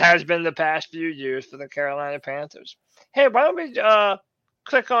like it has been the past few years for the Carolina Panthers. Hey, why don't we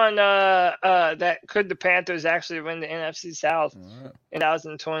click on that? Could the Panthers actually win the NFC South in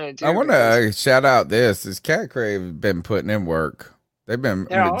 2022? I want to shout out this Cat Crave been putting in work. They've been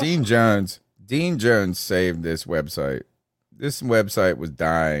awesome. Dean Jones saved this website. This website was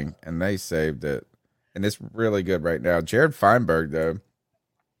dying, and they saved it, and it's really good right now. Jared Feinberg, though,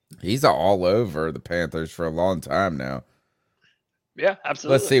 he's all over the Panthers for a long time now. Yeah,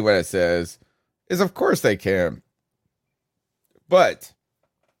 absolutely. Let's see what it says. Of course they can. But,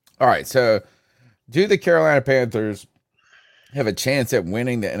 all right, so do the Carolina Panthers have a chance at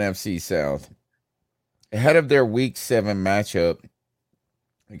winning the NFC South? Ahead of their Week 7 matchup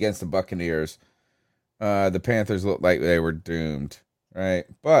against the Buccaneers, the Panthers looked like they were doomed, right?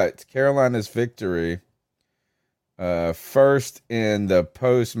 But Carolina's victory, first in the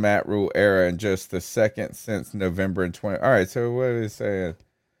post-Matt Rule era and just the second since November and 20. All right, so what is it saying?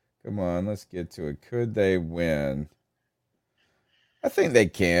 Come on, let's get to it. Could they win? I think they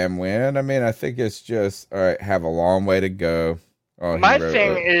can win. I mean, I think it's just, all right, have a long way to go. My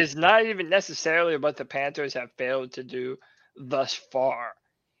thing is not even necessarily what the Panthers have failed to do thus far.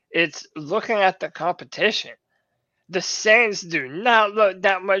 It's looking at the competition. The Saints do not look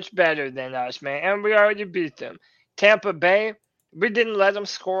that much better than us, man, and we already beat them. Tampa Bay, we didn't let them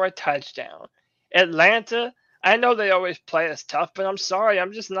score a touchdown. Atlanta, I know they always play us tough, but I'm sorry,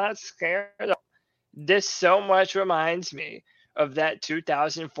 I'm just not scared of them. This so much reminds me of that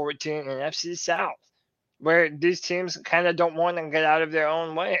 2014 NFC South, where these teams kind of don't want to get out of their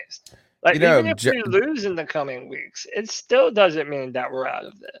own ways. Like, even if we lose in the coming weeks, it still doesn't mean that we're out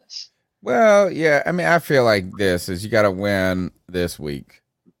of this. Well, yeah. I mean, I feel like this is you got to win this week.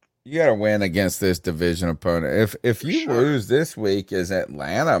 You got to win against this division opponent. If you lose this week, is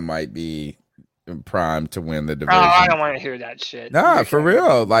Atlanta might be primed to win the division. Oh, I don't want to hear that shit. Nah, for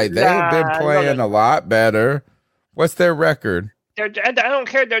real. Like they've been playing a lot better. What's their record? I don't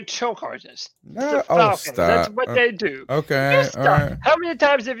care. They're choke artists. No, Falcons. That's what they do. Okay. All right. How many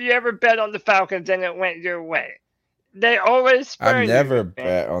times have you ever bet on the Falcons and it went your way? They always. I've never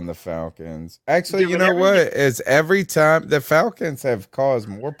bet on the Falcons. Actually, you know what? Is every time the Falcons have caused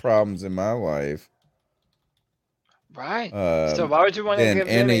more problems in my life. Right. So why would you want to give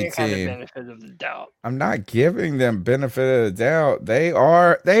them any kind of benefit of the doubt? I'm not giving them benefit of the doubt.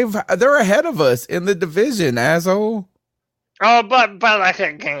 They're ahead of us in the division, asshole. Oh, but like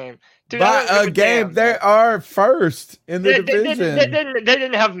a game. Dude, by a game, they are first in the division. They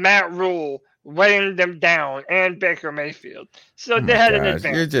didn't have Matt Rule weighing them down and Baker Mayfield. So they had an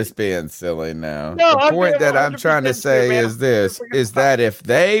advantage. You're just being silly now. No, the point that I'm trying to say is this, is that if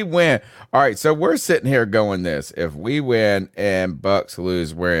they win, all right, so we're sitting here going this. If we win and Bucks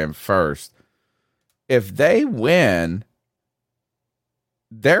lose, we're in first. If they win,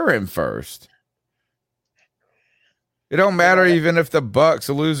 they're in first. It don't matter even if the Bucks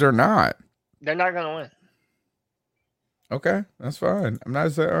lose or not. They're not going to win. Okay, that's fine. I'm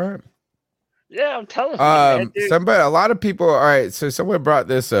not saying, all right. Yeah, I'm telling you. A lot of people, all right, so someone brought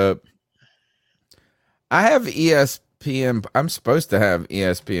this up. I have ESPN. I'm supposed to have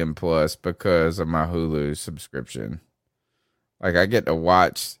ESPN Plus because of my Hulu subscription. Like, I get to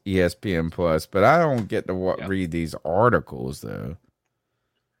watch ESPN Plus, but I don't get to read these articles, though.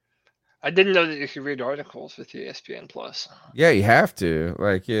 I didn't know that you could read articles with ESPN Plus. Yeah, you have to.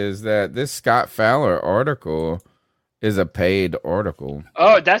 Like, is that this Scott Fowler article is a paid article?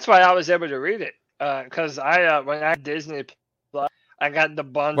 Oh, that's why I was able to read it. Because when I had Disney Plus, I got the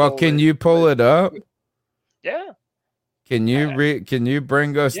bundle. Well, can you pull it up? Yeah. Can you read? Can you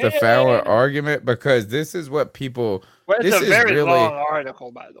bring us the Fowler argument? Because this is what people. Well, it's a very long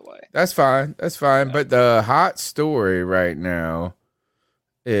article, by the way. That's fine. That's fine. Yeah. But the hot story right now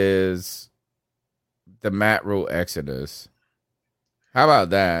is the Matt Rule exodus. How about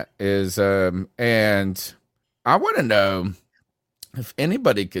that? And I want to know if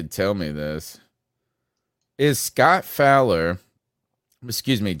anybody could tell me this. Is Scott Fowler,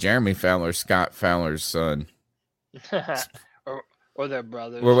 Jeremy Fowler, Scott Fowler's son? or their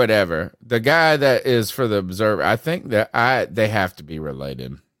brothers. Or whatever. The guy that is for the Observer, I think that they have to be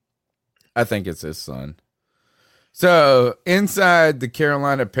related. I think it's his son. So, inside the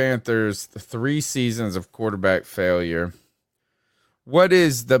Carolina Panthers, 3 seasons of quarterback failure, what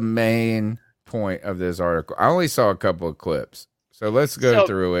is the main point of this article? I only saw a couple of clips. So, let's go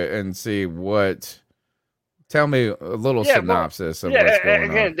through it and see what... Tell me a little synopsis of what's going on.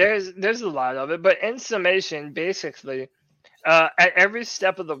 Again, there's a lot of it. But in summation, basically, at every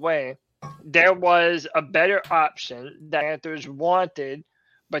step of the way, there was a better option that Panthers wanted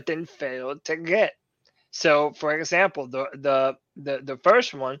but then failed to get. So, for example, the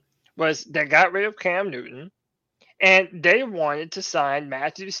first one was they got rid of Cam Newton, and they wanted to sign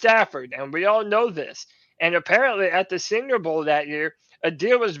Matthew Stafford, and we all know this. And apparently, at the Senior Bowl that year, a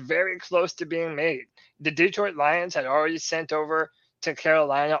deal was very close to being made. The Detroit Lions had already sent over to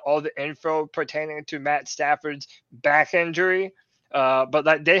Carolina all the info pertaining to Matt Stafford's back injury,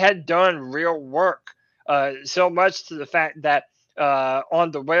 but they had done real work, so much to the fact that.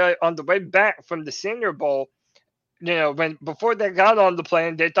 On the way back from the Senior Bowl, before they got on the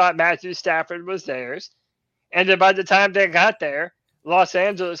plane, they thought Matthew Stafford was theirs, and then by the time they got there, Los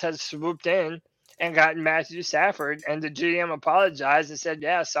Angeles had swooped in and gotten Matthew Stafford, and the GM apologized and said,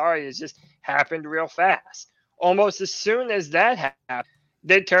 "Yeah, sorry, it just happened real fast." Almost as soon as that happened,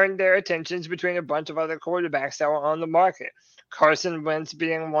 they turned their attentions between a bunch of other quarterbacks that were on the market. Carson Wentz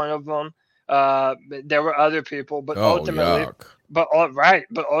being one of them. There were other people, but ultimately,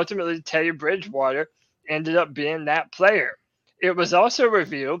 Teddy Bridgewater ended up being that player. It was also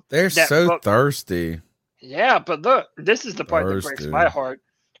revealed they're so thirsty. Yeah, but look, this is the part that breaks my heart,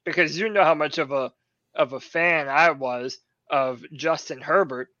 because you know how much of a fan I was of Justin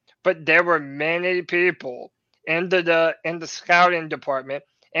Herbert, but there were many people in the scouting department,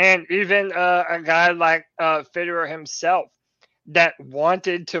 and even a guy like Fitterer himself, that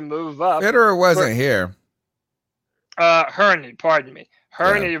wanted to move up. Fitterer wasn't here. Hurney, pardon me.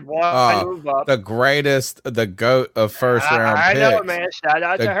 Hurney wanted to move up. The GOAT of first round picks. I know, man. Shout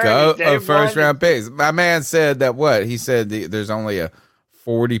out to Hurney. The GOAT of first round picks. My man said that He said there's only a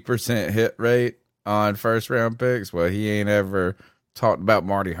 40% hit rate on first round picks. Well, he ain't ever talked about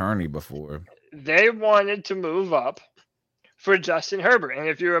Marty Hurney before. They wanted to move up for Justin Herbert. And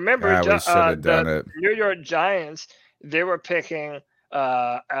if you remember, the New York Giants, they were picking,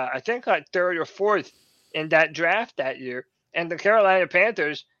 I think like third or fourth in that draft that year. And the Carolina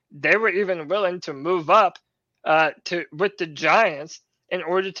Panthers, they were even willing to move up with the Giants in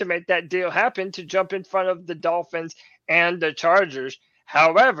order to make that deal happen, to jump in front of the Dolphins and the Chargers.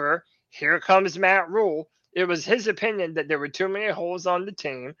 However, here comes Matt Rule. It was his opinion that there were too many holes on the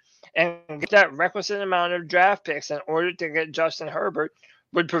team, and get that requisite amount of draft picks in order to get Justin Herbert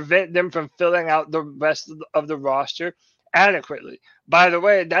would prevent them from filling out the rest of the roster adequately. By the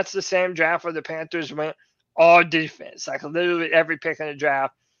way, that's the same draft where the Panthers went all defense. Like literally every pick in the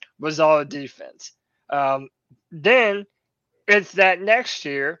draft was all defense. Then it's that next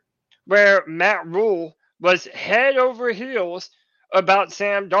year where Matt Rule was head over heels about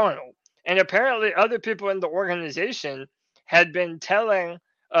Sam Darnold. And apparently other people in the organization had been telling,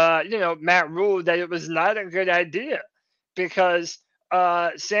 Matt Rule that it was not a good idea because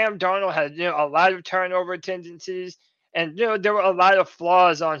Sam Darnold had, a lot of turnover tendencies. And, there were a lot of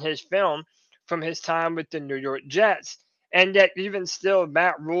flaws on his film from his time with the New York Jets. And yet even still,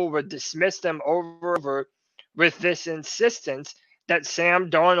 Matt Rule would dismiss them over with this insistence that Sam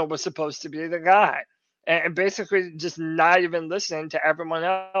Darnold was supposed to be the guy. And basically just not even listening to everyone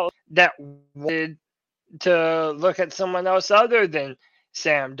else that wanted to look at someone else other than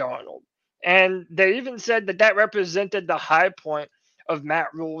Sam Darnold. And they even said that represented the high point of Matt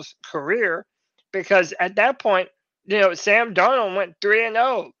Rule's career because at that point, Sam Darnold went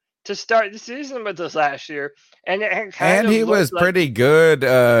 3-0 to start the season with us last year. And he was pretty good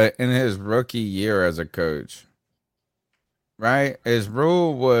in his rookie year as a coach. Right? His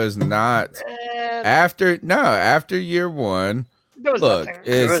Rule was not after year one. Look,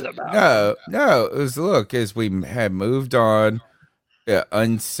 as we had moved on,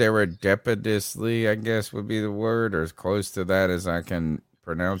 unserendipitously, I guess would be the word, or as close to that as I can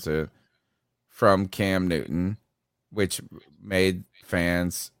pronounce it, from Cam Newton, which made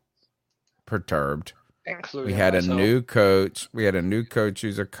fans perturbed. We had a new coach. We had a new coach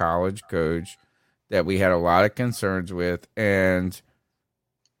who's a college coach that we had a lot of concerns with, and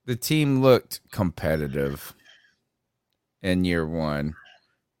the team looked competitive in year one.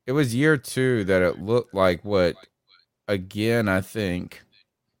 It was year two that it looked like I think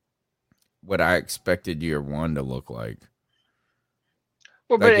what I expected year one to look like.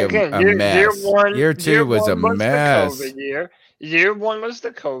 Well, but again, year two was a mess. Year one was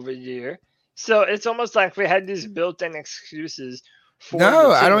the COVID year. So it's almost like we had these built-in excuses.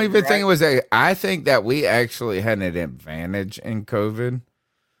 No, I don't even think it was I think that we actually had an advantage in COVID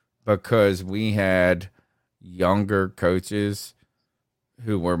because we had younger coaches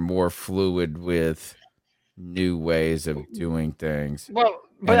who were more fluid with new ways of doing things. Well,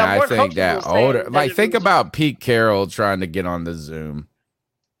 but and I think that older, think about Pete Carroll trying to get on the Zoom.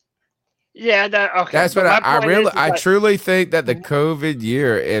 Yeah, that's what I truly think that the COVID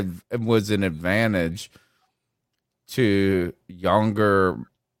year it was an advantage to younger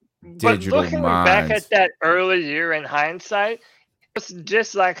digital but looking minds. Back at that early year in hindsight, it's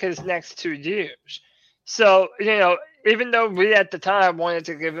just like his next 2 years. So, even though we at the time wanted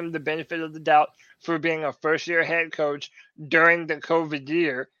to give him the benefit of the doubt for being a first-year head coach during the COVID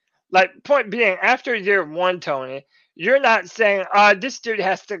year, point being, after year one, Tony, you're not saying, this dude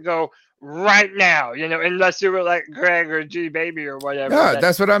has to go right now, unless you were like Greg or G Baby or whatever. No,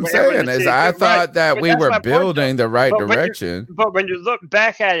 that's what I'm saying. Is I thought that we were building the right direction. But when you look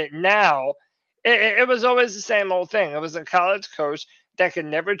back at it now, it was always the same old thing. It was a college coach that could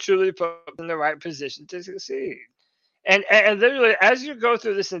never truly put in the right position to succeed. And literally, as you go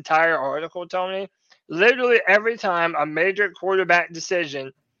through this entire article, Tony, literally every time a major quarterback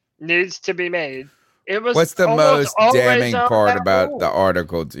decision needs to be made, it was. What's the most damning part about the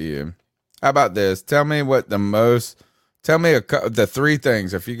article to you? How about this? Tell me the 3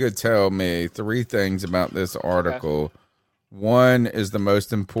 things. If you could tell me 3 things about this article. Okay. 1 is the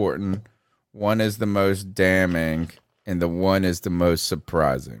most important, 1 is the most damning, and the 1 is the most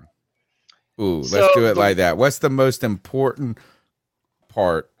surprising. Ooh, let's do it like that. What's the most important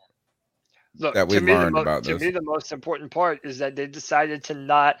part that we learned about this? To me, the most important part is that they decided to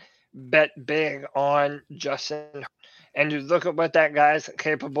not bet big on Justin. And you look at what that guy's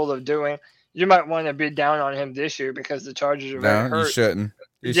capable of doing. You might want to be down on him this year because the Chargers are very hurt. You shouldn't.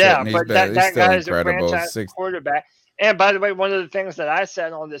 But that guy is a franchise quarterback. And by the way, one of the things that I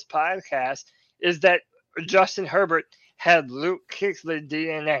said on this podcast is that Justin Herbert had Luke Kuechly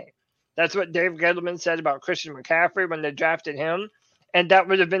DNA. That's what Dave Gettleman said about Christian McCaffrey when they drafted him. And that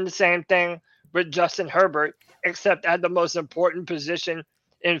would have been the same thing with Justin Herbert, except at the most important position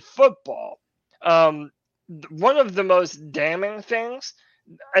in football. one of the most damning things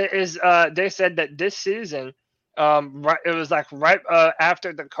is they said that this season, it was like right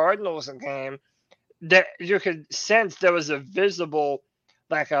after the Cardinals game, that you could sense there was a visible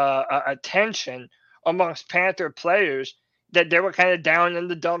like a tension amongst Panther players, that they were kind of down in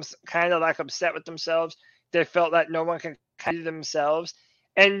the dumps, kind of like upset with themselves. They felt like no one could carry themselves.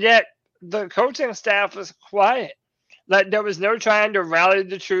 And yet the coaching staff was quiet. Like there was no trying to rally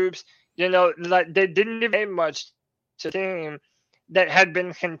the troops. Like they didn't even say much to the team that had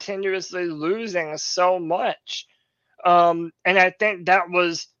been continuously losing so much. And I think that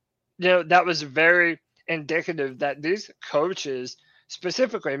was very indicative that these coaches,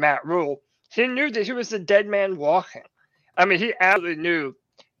 specifically Matt Rule, he knew that he was the dead man walking. I mean, he absolutely knew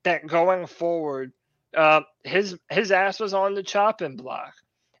that going forward, his ass was on the chopping block.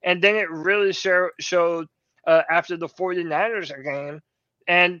 And then it really showed after the 49ers game.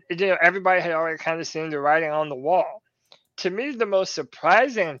 And, everybody had already kind of seen the writing on the wall. To me, the most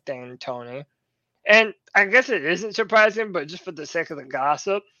surprising thing, Tony, and I guess it isn't surprising, but just for the sake of the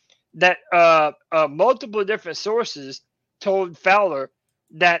gossip, that multiple different sources told Fowler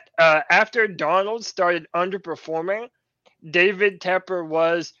that after Darnold started underperforming, David Tepper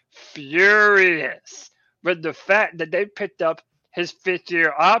was furious with the fact that they picked up his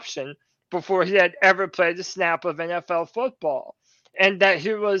fifth-year option before he had ever played a snap of NFL football, and that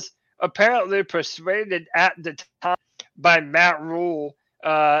he was apparently persuaded at the time by Matt Rule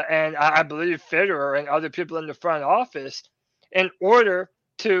and I believe Fitterer and other people in the front office in order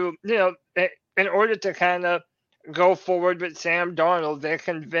to kind of go forward with Sam Darnold. They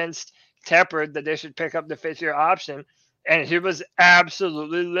convinced Tepper that they should pick up the fifth-year option, and he was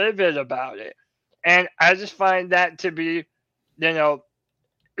absolutely livid about it. And I just find that to be,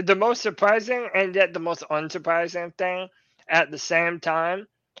 the most surprising and yet the most unsurprising thing at the same time.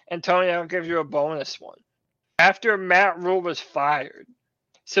 And Tony, I'll give you a bonus one. After Matt Rule was fired,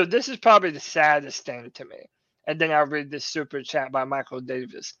 so this is probably the saddest thing to me. And then I'll read this super chat by Michael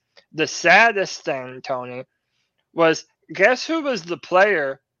Davis. The saddest thing, Tony, was guess who was the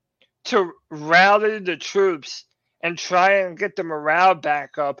player to rally the troops and try and get the morale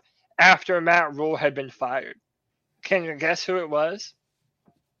back up after Matt Rule had been fired? Can you guess who it was?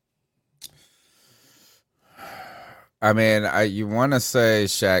 I mean, you want to say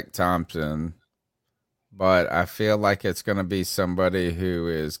Shaq Thompson, but I feel like it's going to be somebody who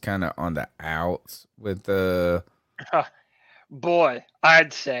is kind of on the outs with the... Boy,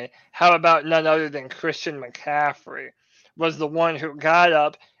 I'd say, how about none other than Christian McCaffrey was the one who got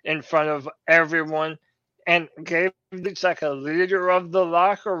up in front of everyone and gave it's like a leader of the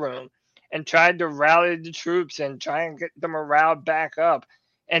locker room and tried to rally the troops and try and get the morale back up.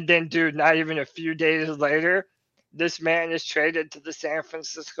 And then, dude, not even a few days later, this man is traded to the San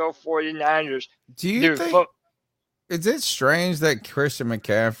Francisco 49ers. Do you think is it strange that Christian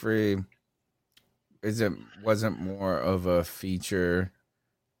McCaffrey wasn't more of a feature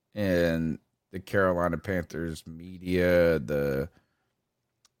in the Carolina Panthers media?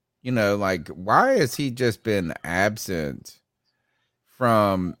 Why has he just been absent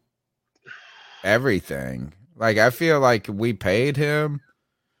from everything? Like, I feel like we paid him.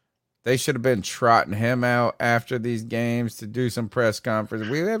 They should have been trotting him out after these games to do some press conference.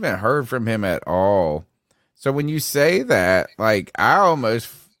 We haven't heard from him at all. So when you say that, like, I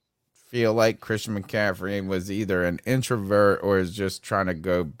almost feel like Christian McCaffrey was either an introvert or is just trying to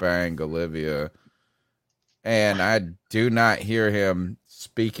go bang Olivia. And I do not hear him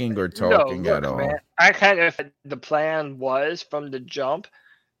speaking or talking at all. Man, I kind of, the plan was from the jump,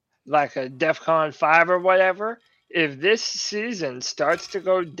 like a DEFCON 5 or whatever. If this season starts to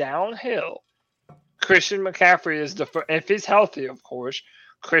go downhill, Christian McCaffrey is the first, if he's healthy, of course,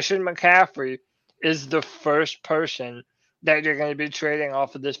 Christian McCaffrey is the first person that you're going to be trading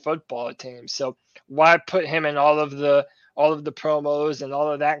off of this football team. So why put him in all of the promos and all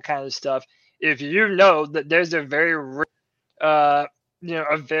of that kind of stuff if you know that there's a very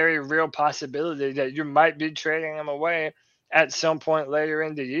real possibility that you might be trading him away at some point later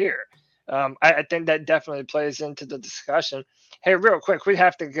in the year? I think that definitely plays into the discussion. Hey, real quick, we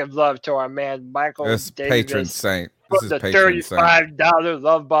have to give love to our man Michael Davis. Patron saint. This is the $35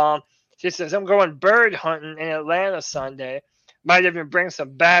 love bomb. She says, I'm going bird hunting in Atlanta Sunday. Might even bring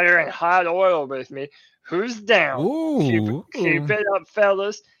some batter and hot oil with me. Who's down? Keep it up,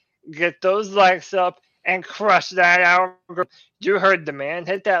 fellas. Get those likes up and crush that algorithm. You heard the man.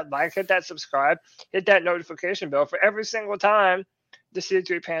 Hit that like, hit that subscribe, hit that notification bell for every single time the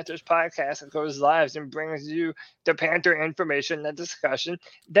C3 Panthers podcast goes live and brings you the Panther information and discussion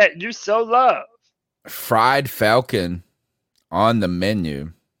that you so love. Fried falcon on the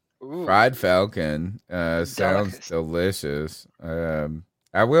menu. Ooh. fried falcon. Sounds delicious.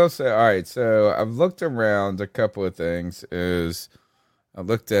 I will say, all right, so I've looked around a couple of things. I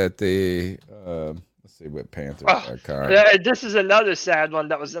looked at the, let's see what Panthers.com. This is another sad one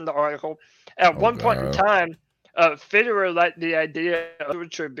that was in the article. At one point in time, Fitterer liked the idea of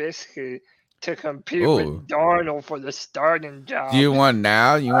Trubisky to compete with Darnold for the starting job. Do you want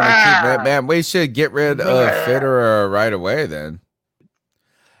now? You want to keep that? Man, we should get rid of Fitterer right away then.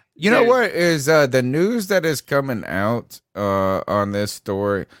 You know what is the news that is coming out on this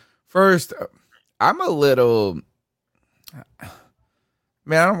story? First, I'm a little...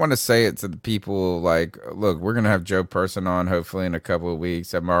 Man, I don't want to say it to the people like, look, we're going to have Joe Person on hopefully in a couple of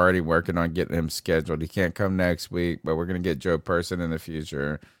weeks. I'm already working on getting him scheduled. He can't come next week, but we're going to get Joe Person in the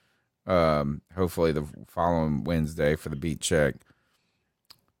future. Hopefully the following Wednesday for the beat check.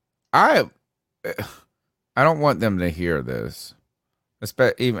 I don't want them to hear this.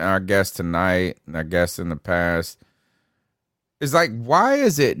 Even our guest tonight and our guest in the past. It's like, why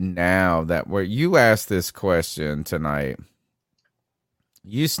is it now that you asked this question tonight?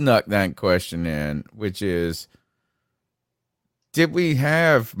 You snuck that question in, which is, did we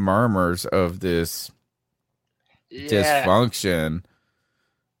have murmurs of this dysfunction?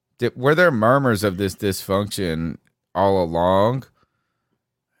 Were there murmurs of this dysfunction all along?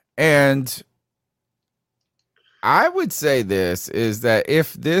 And I would say this is that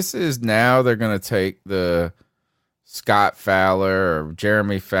if this is now they're going to take the Scott Fowler or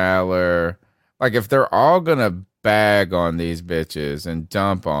Jeremy Fowler, like if they're all going to bag on these bitches and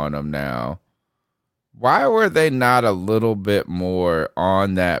dump on them now, why were they not a little bit more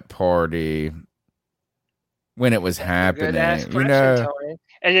on that party when it was happening? You know, Tony.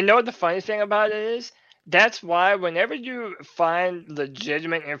 And you know what the funny thing about it is? That's why whenever you find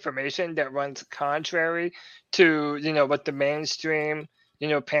legitimate information that runs contrary to, what the mainstream,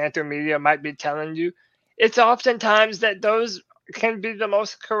 Panther media might be telling you, it's oftentimes that those can be the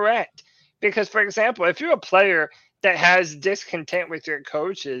most correct. Because, for example, if you're a player that has discontent with your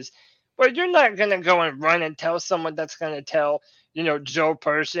coaches, well, you're not going to go and run and tell someone that's going to tell, Joe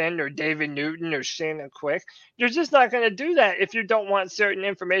Person or David Newton or Shana Quick. You're just not going to do that if you don't want certain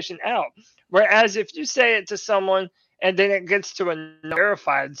information out. Whereas if you say it to someone and then it gets to a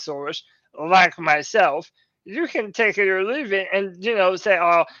verified source, like myself, you can take it or leave it and, say,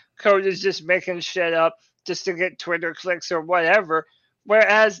 oh, coach is just making shit up just to get Twitter clicks or whatever.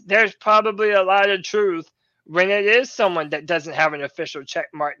 Whereas there's probably a lot of truth when it is someone that doesn't have an official check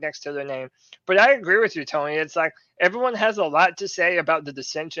mark next to their name. But I agree with you, Tony. It's like everyone has a lot to say about the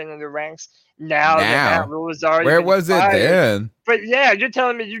dissension in the ranks now that Matt Rule is already where was it then? But yeah, you're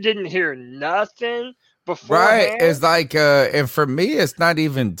telling me you didn't hear nothing beforehand? Right. It's like, and for me, it's not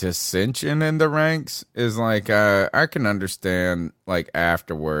even dissension in the ranks. It's like, I can understand like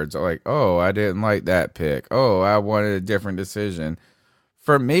afterwards, like, oh, I didn't like that pick. Oh, I wanted a different decision.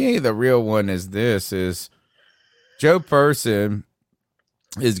 For me, the real one is Joe Person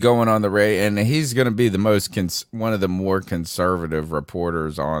is going on the radio, and he's going to be the one of the more conservative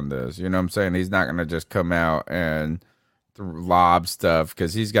reporters on this. You know what I'm saying? He's not going to just come out and lob stuff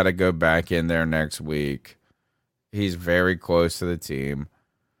because he's got to go back in there next week. He's very close to the team.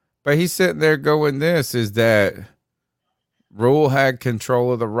 But he's sitting there going, this is that Rule had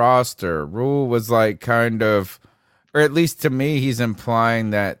control of the roster. Rule was like kind of, or at least to me, he's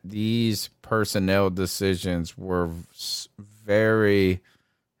implying that these personnel decisions were very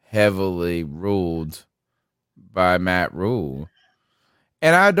heavily ruled by Matt Rule.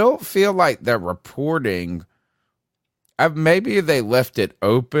 And I don't feel like the reporting, maybe they left it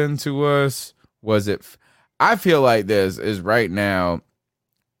open to us. I feel like this is right now,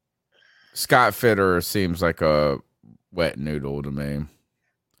 Scott Fitterer seems like a wet noodle to me.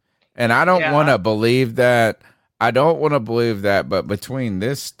 And I don't want to believe that. But between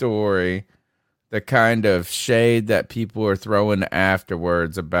this story, the kind of shade that people are throwing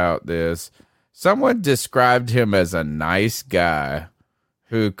afterwards about this, someone described him as a nice guy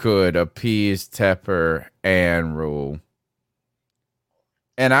who could appease Tepper and Rule.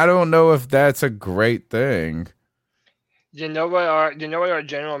 And I don't know if that's a great thing. You know what our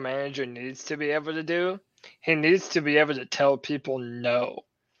general manager needs to be able to do? He needs to be able to tell people no.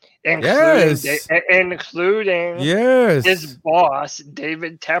 Including his boss,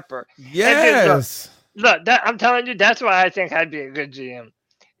 David Tepper. Yes. Look, I'm telling you, that's why I think I'd be a good GM.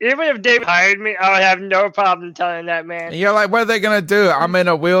 Even if David hired me, I would have no problem telling that man. And you're like, what are they going to do? I'm in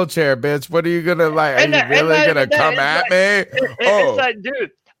a wheelchair, bitch. What are you going to like? Are you really going to come at me? It's like,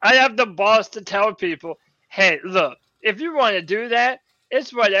 dude, I have the balls to tell people, hey, look, if you want to do that,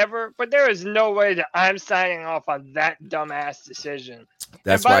 it's whatever. But there is no way that I'm signing off on that dumbass decision.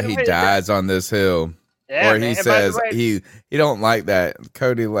 That's why he dies on this hill. Yeah, or he says he don't like that.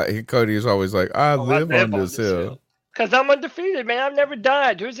 Cody's always like, I live on this hill. Because I'm undefeated, man. I've never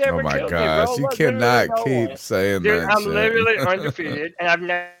died. Who's ever killed me, bro? You cannot keep saying dude, that. I'm literally undefeated, and I've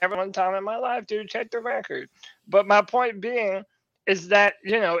never one time in my life, dude, check the record. But my point being is that,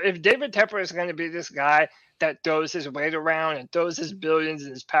 if David Tepper is going to be this guy that throws his weight around and throws his billions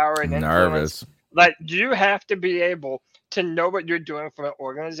and his power and influence, like, you have to be able to know what you're doing from an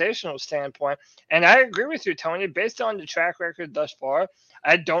organizational standpoint. And I agree with you, Tony. Based on the track record thus far,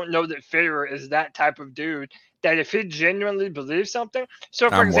 I don't know that Fitterer is that type of dude that if he genuinely believes something. So,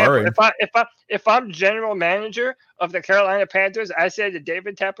 for example, if I'm general manager of the Carolina Panthers, I say to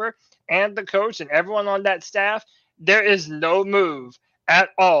David Tepper and the coach and everyone on that staff, there is no move at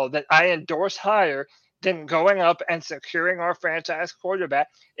all that I endorse higher than going up and securing our franchise quarterback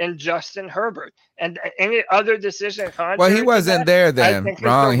in Justin Herbert. And any other decision. Well, he wasn't there then.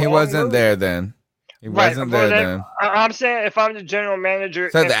 Wrong. He wasn't there then. He wasn't there then. I'm saying if I'm the general manager.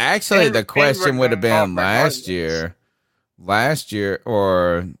 So the question would have been last year.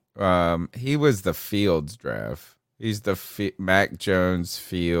 Or he was the Fields draft. He's the Mac Jones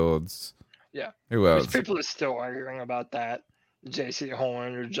Fields. Yeah. Who else? Which people are still arguing about that. J.C.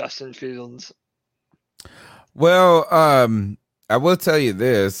 Horn or Justin Fields. Well, I will tell you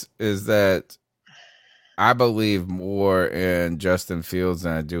this, is that I believe more in Justin Fields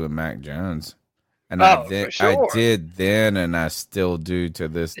than I do in Mac Jones. And I did then, and I still do to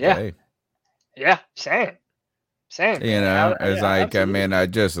this day. Yeah, same. I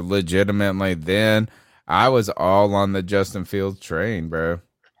just legitimately then, I was all on the Justin Fields train, bro.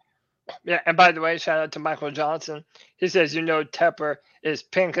 Yeah, and by the way, shout out to Michael Johnson. He says, Tepper is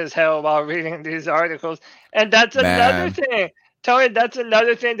pink as hell while reading these articles. And that's another thing. Tony, that's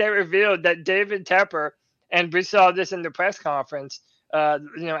another thing they revealed, that David Tepper, and we saw this in the press conference,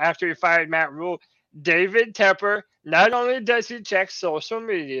 after he fired Matt Rule, David Tepper, not only does he check social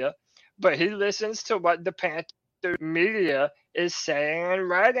media, but he listens to what the Panther media is saying and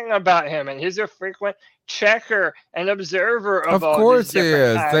writing about him. And he's a frequent checker and observer of all course he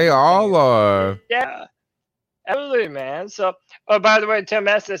is. They all are. Yeah. Absolutely, man. So, by the way, Tim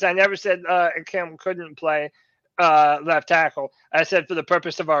Estes, I never said Kim couldn't play left tackle. I said for the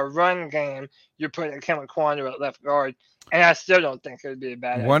purpose of our run game, you're putting Kim Aquanu at left guard. And I still don't think it would be a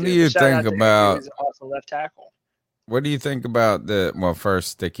bad idea. What do you think about he's an awesome left tackle? What do you think about first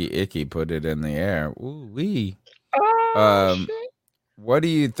Sticky Icky put it in the air. Ooh wee. Shit. What do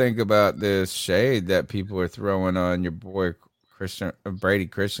you think about this shade that people are throwing on your boy Brady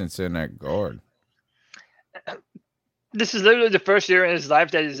Christensen at guard? This is literally the first year in his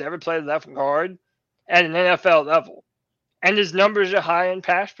life that he's ever played left guard at an NFL level. And his numbers are high in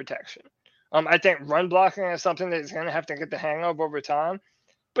pass protection. I think run blocking is something that he's going to have to get the hang of over time.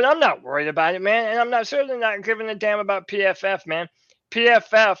 But I'm not worried about it, man. And I'm certainly not giving a damn about PFF, man.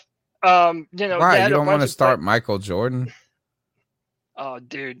 PFF, Why? You don't want to start Michael Jordan? Oh,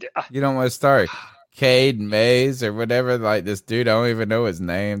 dude. You don't want to start Cade Mays or whatever. Like, this dude, I don't even know his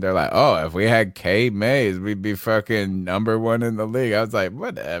name. They're like, oh, if we had Cade Mays, we'd be fucking number one in the league. I was like,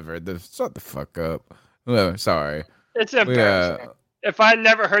 whatever. Shut the fuck up. Oh, sorry. It's embarrassing. If I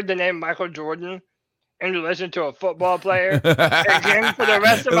never heard the name Michael Jordan in relation to a football player again for the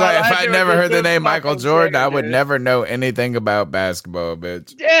rest of my life, if I never heard the name Michael Jordan, I would never know anything about basketball,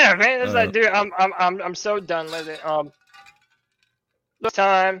 bitch. Yeah, man. It's like, dude, I'm so done with it.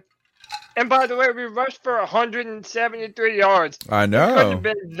 Time. And by the way, we rushed for 173 yards. I know.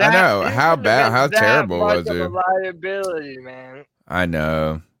 How bad? How terrible was it? Liability, man. I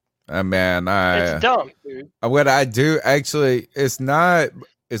know. It's dumb, dude. What I do actually, it's not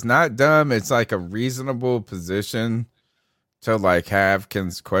dumb. It's like a reasonable position to like have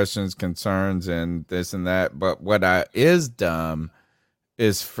questions, concerns, and this and that. But what is dumb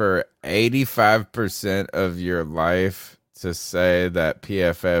is for 85% of your life to say that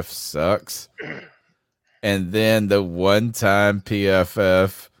PFF sucks, and then the one time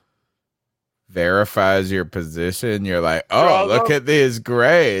PFF verifies your position, you're like, oh, look at these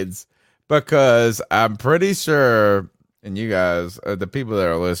grades. Because I'm pretty sure, and you guys, the people that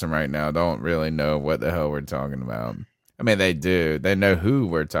are listening right now, don't really know what the hell we're talking about. I mean, they do. They know who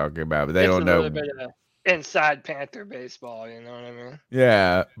we're talking about, but they don't know. Inside Panther baseball, you know what I mean?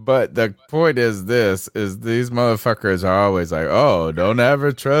 Yeah, but the point is these motherfuckers are always like, oh, don't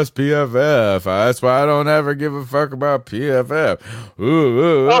ever trust PFF. That's why I don't ever give a fuck about PFF.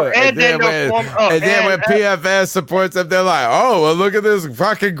 And then when PFF supports them, they're like, oh, well, look at this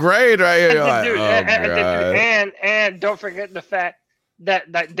fucking grade right here. You're like, and don't forget the fact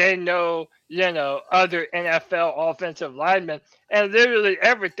that they know, other NFL offensive linemen, and literally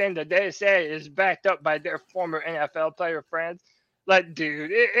everything that they say is backed up by their former NFL player friends. Like,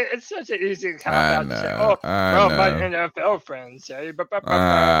 dude, it's such an easy cop out to say, my NFL friends say, like,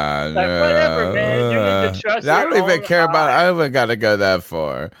 whatever, man. You need to trust. I don't even care about it. I don't even got to go that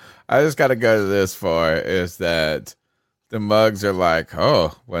far. I just got to go to this far, is that the mugs are like,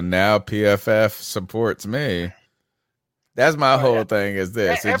 oh, well, now PFF supports me. That's my whole thing is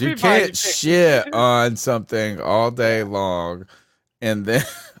this. Is you can't shit on something all day long, and then,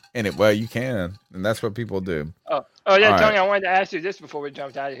 well, you can, and that's what people do. Oh yeah, all Tony, right. I wanted to ask you this before we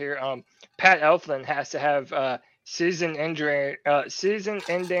jumped out of here. Pat Elflein has to have season-ending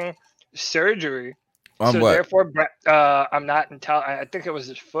surgery. On so what? Therefore, I'm not I think it was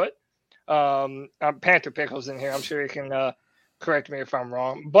his foot. Panther Pickles in here. I'm sure he can correct me if I'm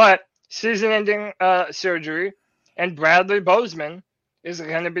wrong. But season-ending surgery, and Bradley Bozeman is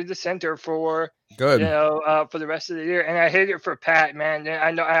going to be the center for for the rest of the year. And I hate it for Pat, man. I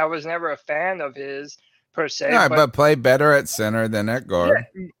know I was never a fan of his per se. Yeah, but played better at center than at guard.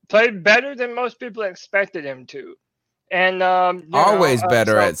 Yeah, played better than most people expected him to. And always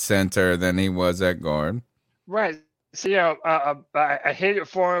better at center than he was at guard. Right. So, I hate it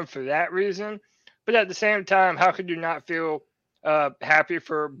for him for that reason. But at the same time, how could you not feel happy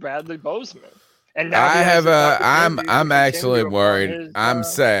for Bradley Bozeman? And now I'm actually worried. I'm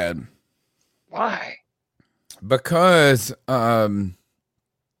sad. Why? Because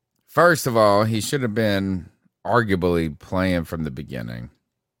first of all, he should have been arguably playing from the beginning.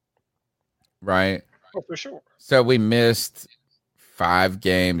 Right? Oh, for sure. So we missed 5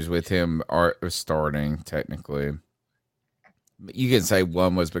 games with him starting, technically. You can say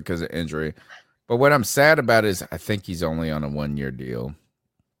one was because of injury. But what I'm sad about is I think he's only on a 1-year deal.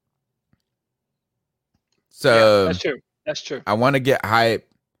 So yeah, that's true. I want to get hype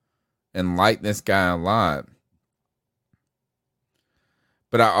and like this guy a lot.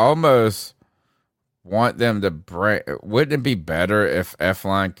 But I almost want them to break. Wouldn't it be better if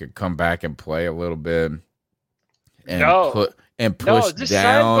Elflein could come back and play a little bit and push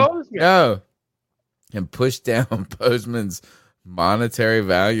down? No. And push down Bozeman's monetary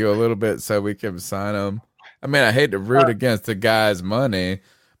value a little bit so we can sign him. I mean, I hate to root against the guy's money.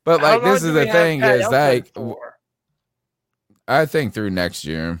 But like, this is the thing is like, I think through next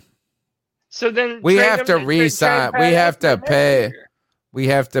year. So then we have to re-sign. We have to pay. We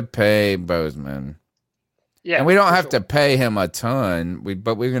have to pay Bozeman. Yeah, and we don't have to pay him a ton.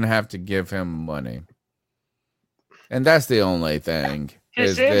 But we're gonna have to give him money, and that's the only thing. He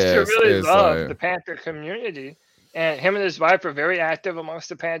seems to really love the Panther community, and him and his wife are very active amongst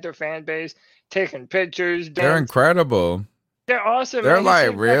the Panther fan base, taking pictures. They're incredible. They're awesome. They're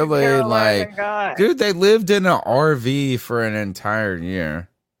like really like, dude, they lived in an RV for an entire year.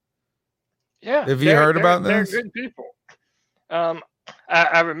 Yeah. Have you heard about this? They're good people.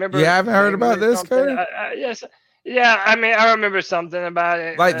 I remember. You haven't heard about this, Cody? Yes. Yeah, I mean, I remember something about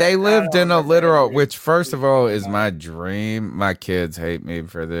it. Like, they lived in a literal, which, first of all, is my dream. My kids hate me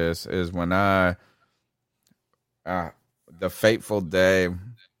for this, is when the fateful day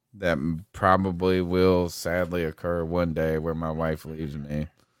that probably will sadly occur one day where my wife leaves me.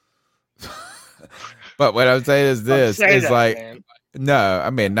 But what I'm saying is this, is like, man. No, I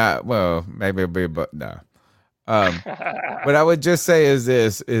mean, not, well, maybe it'll be, but no. What I would just say is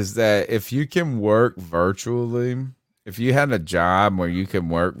this, is that if you can work virtually, if you had a job where you can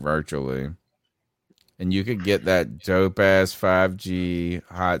work virtually and you could get that dope ass 5G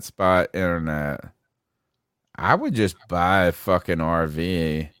hotspot internet, I would just buy a fucking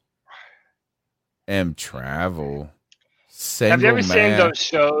RV and travel. Have you ever seen those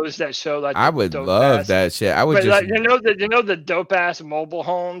shows that show like? I would love that shit. I would just like, you know the dope ass mobile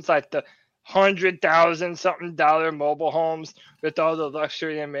homes, like the $100,000 something mobile homes with all the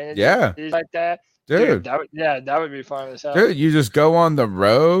luxury amenities, like that. Dude, that would be fun as hell. Dude, you just go on the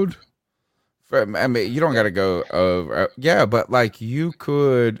road. I mean, you don't got to go over. Yeah, but like you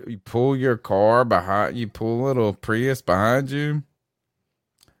pull your car behind, you pull a little Prius behind you,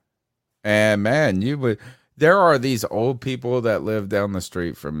 and man, you would. There are these old people that live down the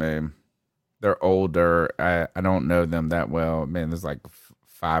street from me. They're older. I don't know them that well. Man, there's like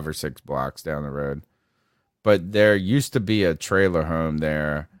 5 or 6 blocks down the road. But there used to be a trailer home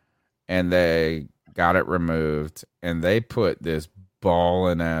there, and they got it removed, and they put this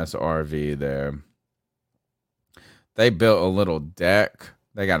ballin' ass RV there. They built a little deck.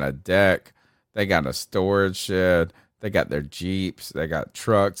 They got a deck. They got a storage shed. They got their Jeeps. They got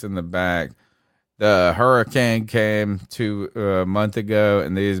trucks in the back. The hurricane came a month ago,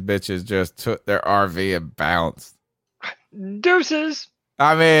 and these bitches just took their RV and bounced. Deuces.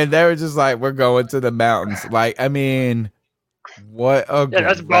 I mean, they were just like, we're going to the mountains. Like, I mean, what a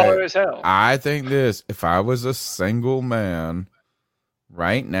that's baller as hell. I think this, if I was a single man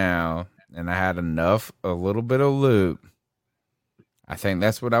right now and I had a little bit of loot, I think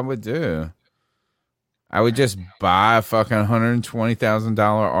that's what I would do. I would just buy a fucking $120,000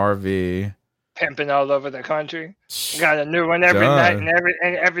 RV. Pimping all over the country. Got a new one every night in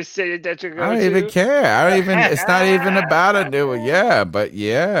every city that you go to. I don't even care. It's not even about a new one. Yeah, but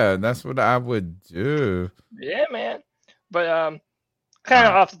yeah, that's what I would do. Yeah, man. But kind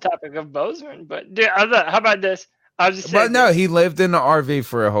of off the topic of Bozeman, but dude, how about this? I'll just say. But no, he lived in the RV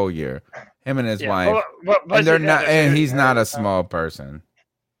for a whole year. Him and his wife. And they're not. And he's not a small person.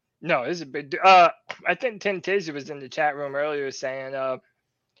 No, he's a big dude. I think Tim Tizzy was in the chat room earlier saying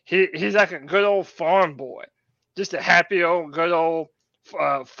he's like a good old farm boy, just a happy old good old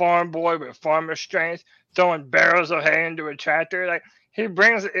farm boy with farmer strength, throwing barrels of hay into a tractor. Like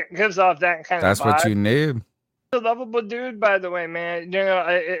it gives off that kind of vibe. That's what you need. A lovable dude, by the way, man. You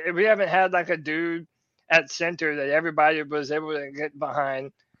know, we haven't had like a dude at center that everybody was able to get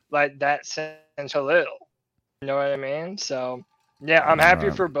behind like that since a little. You know what I mean? So yeah, I'm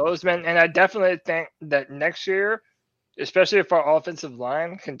happy for Bozeman, and I definitely think that next year, especially if our offensive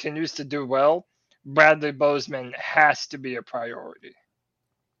line continues to do well, Bradley Bozeman has to be a priority.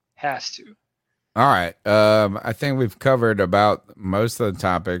 Has to. All right. I think we've covered about most of the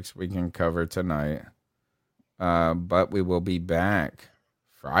topics we can cover tonight. But we will be back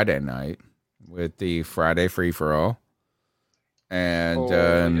Friday night with the Friday free-for-all.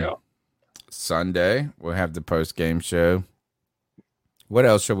 And Sunday, we'll have the post-game show. What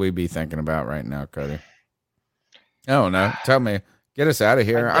else should we be thinking about right now, Cody? I don't know. Tell me. Get us out of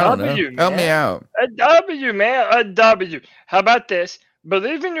here. I don't know. Help me out. A W, man. A W. How about this?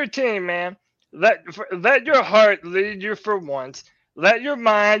 Believe in your team, man. Let your heart lead you for once. Let your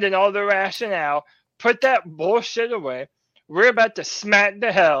mind and all the rationale put that bullshit away. We're about to smack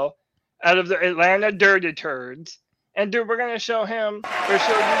the hell out of the Atlanta Dirty Turds. And, dude, we're going to show him or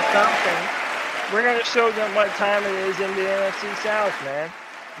show you something. We're going to show them what time it is in the NFC South, man.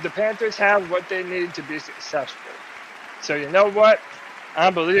 The Panthers have what they need to be successful. So, you know what?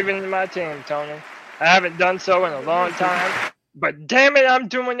 I'm believing in my team, Tony. I haven't done so in a long time. But, damn it, I'm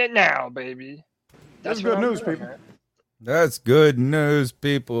doing it now, baby. That's good news, people. That's good news,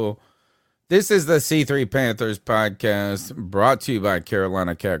 people. This is the C3 Panthers podcast brought to you by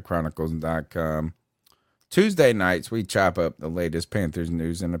CarolinaCatChronicles.com. Tuesday nights, we chop up the latest Panthers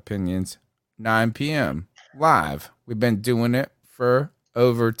news and opinions, 9 p.m. live. We've been doing it for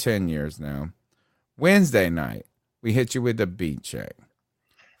over 10 years now. Wednesday night, we hit you with the beat check.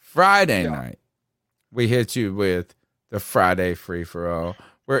 Friday night, we hit you with the Friday free-for-all,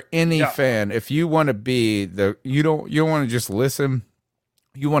 where any fan, if you want to be you don't want to just listen,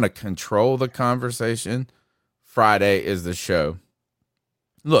 you want to control the conversation, Friday is the show.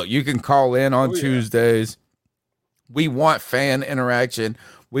 Look, you can call in on Tuesdays. We want fan interaction.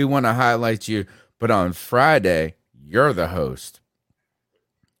 We want to highlight you. But on Friday, you're the host.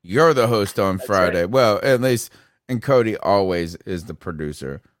 You're the host on Friday. Right. Well, at least, and Cody always is the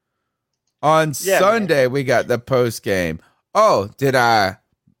producer. On Sunday, we got the post game. Oh, did I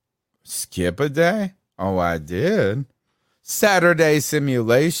skip a day? Oh, I did. Saturday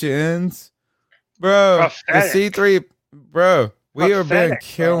simulations. Bro, Prophetic. The C3, bro, we have been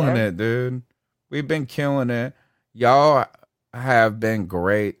killing it, dude. We've been killing it. Y'all have been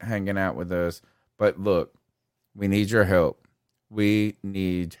great hanging out with us. But look, we need your help. We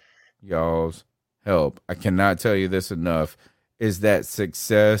need y'all's help. I cannot tell you this enough, is that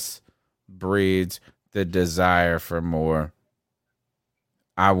success breeds the desire for more.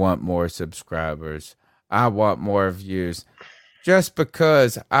 I want more subscribers. I want more views. Just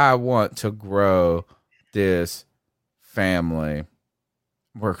because I want to grow this family.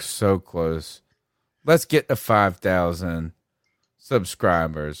 We're so close. Let's get to 5,000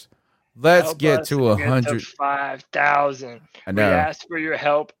 subscribers. Let's get to 100. 5,000. I know. We asked for your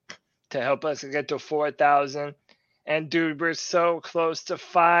help to help us get to 4,000. And, dude, we're so close to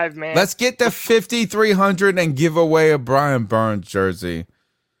 5, man. Let's get to 5,300 and give away a Brian Burns jersey.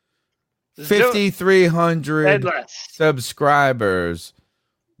 5,300 subscribers.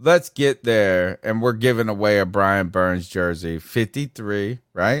 Let's get there. And we're giving away a Brian Burns jersey. 53,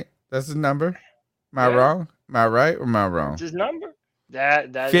 right? That's his number? Am I wrong? Am I right or am I wrong? That's his number.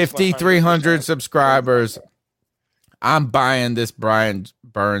 That 5,300 subscribers. I'm buying this Brian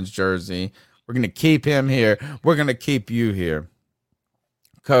Burns jersey. We're going to keep him here. We're going to keep you here.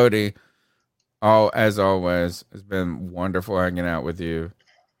 Cody, as always, it's been wonderful hanging out with you.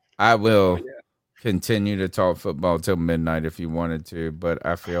 I will continue to talk football till midnight if you wanted to, but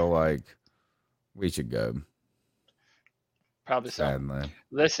I feel like we should go. Probably sadly. So.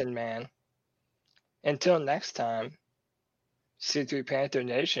 Listen, man. Until next time, C3 Panther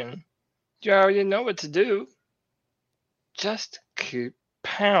Nation, you already know what to do. Just keep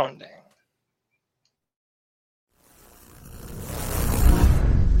pounding.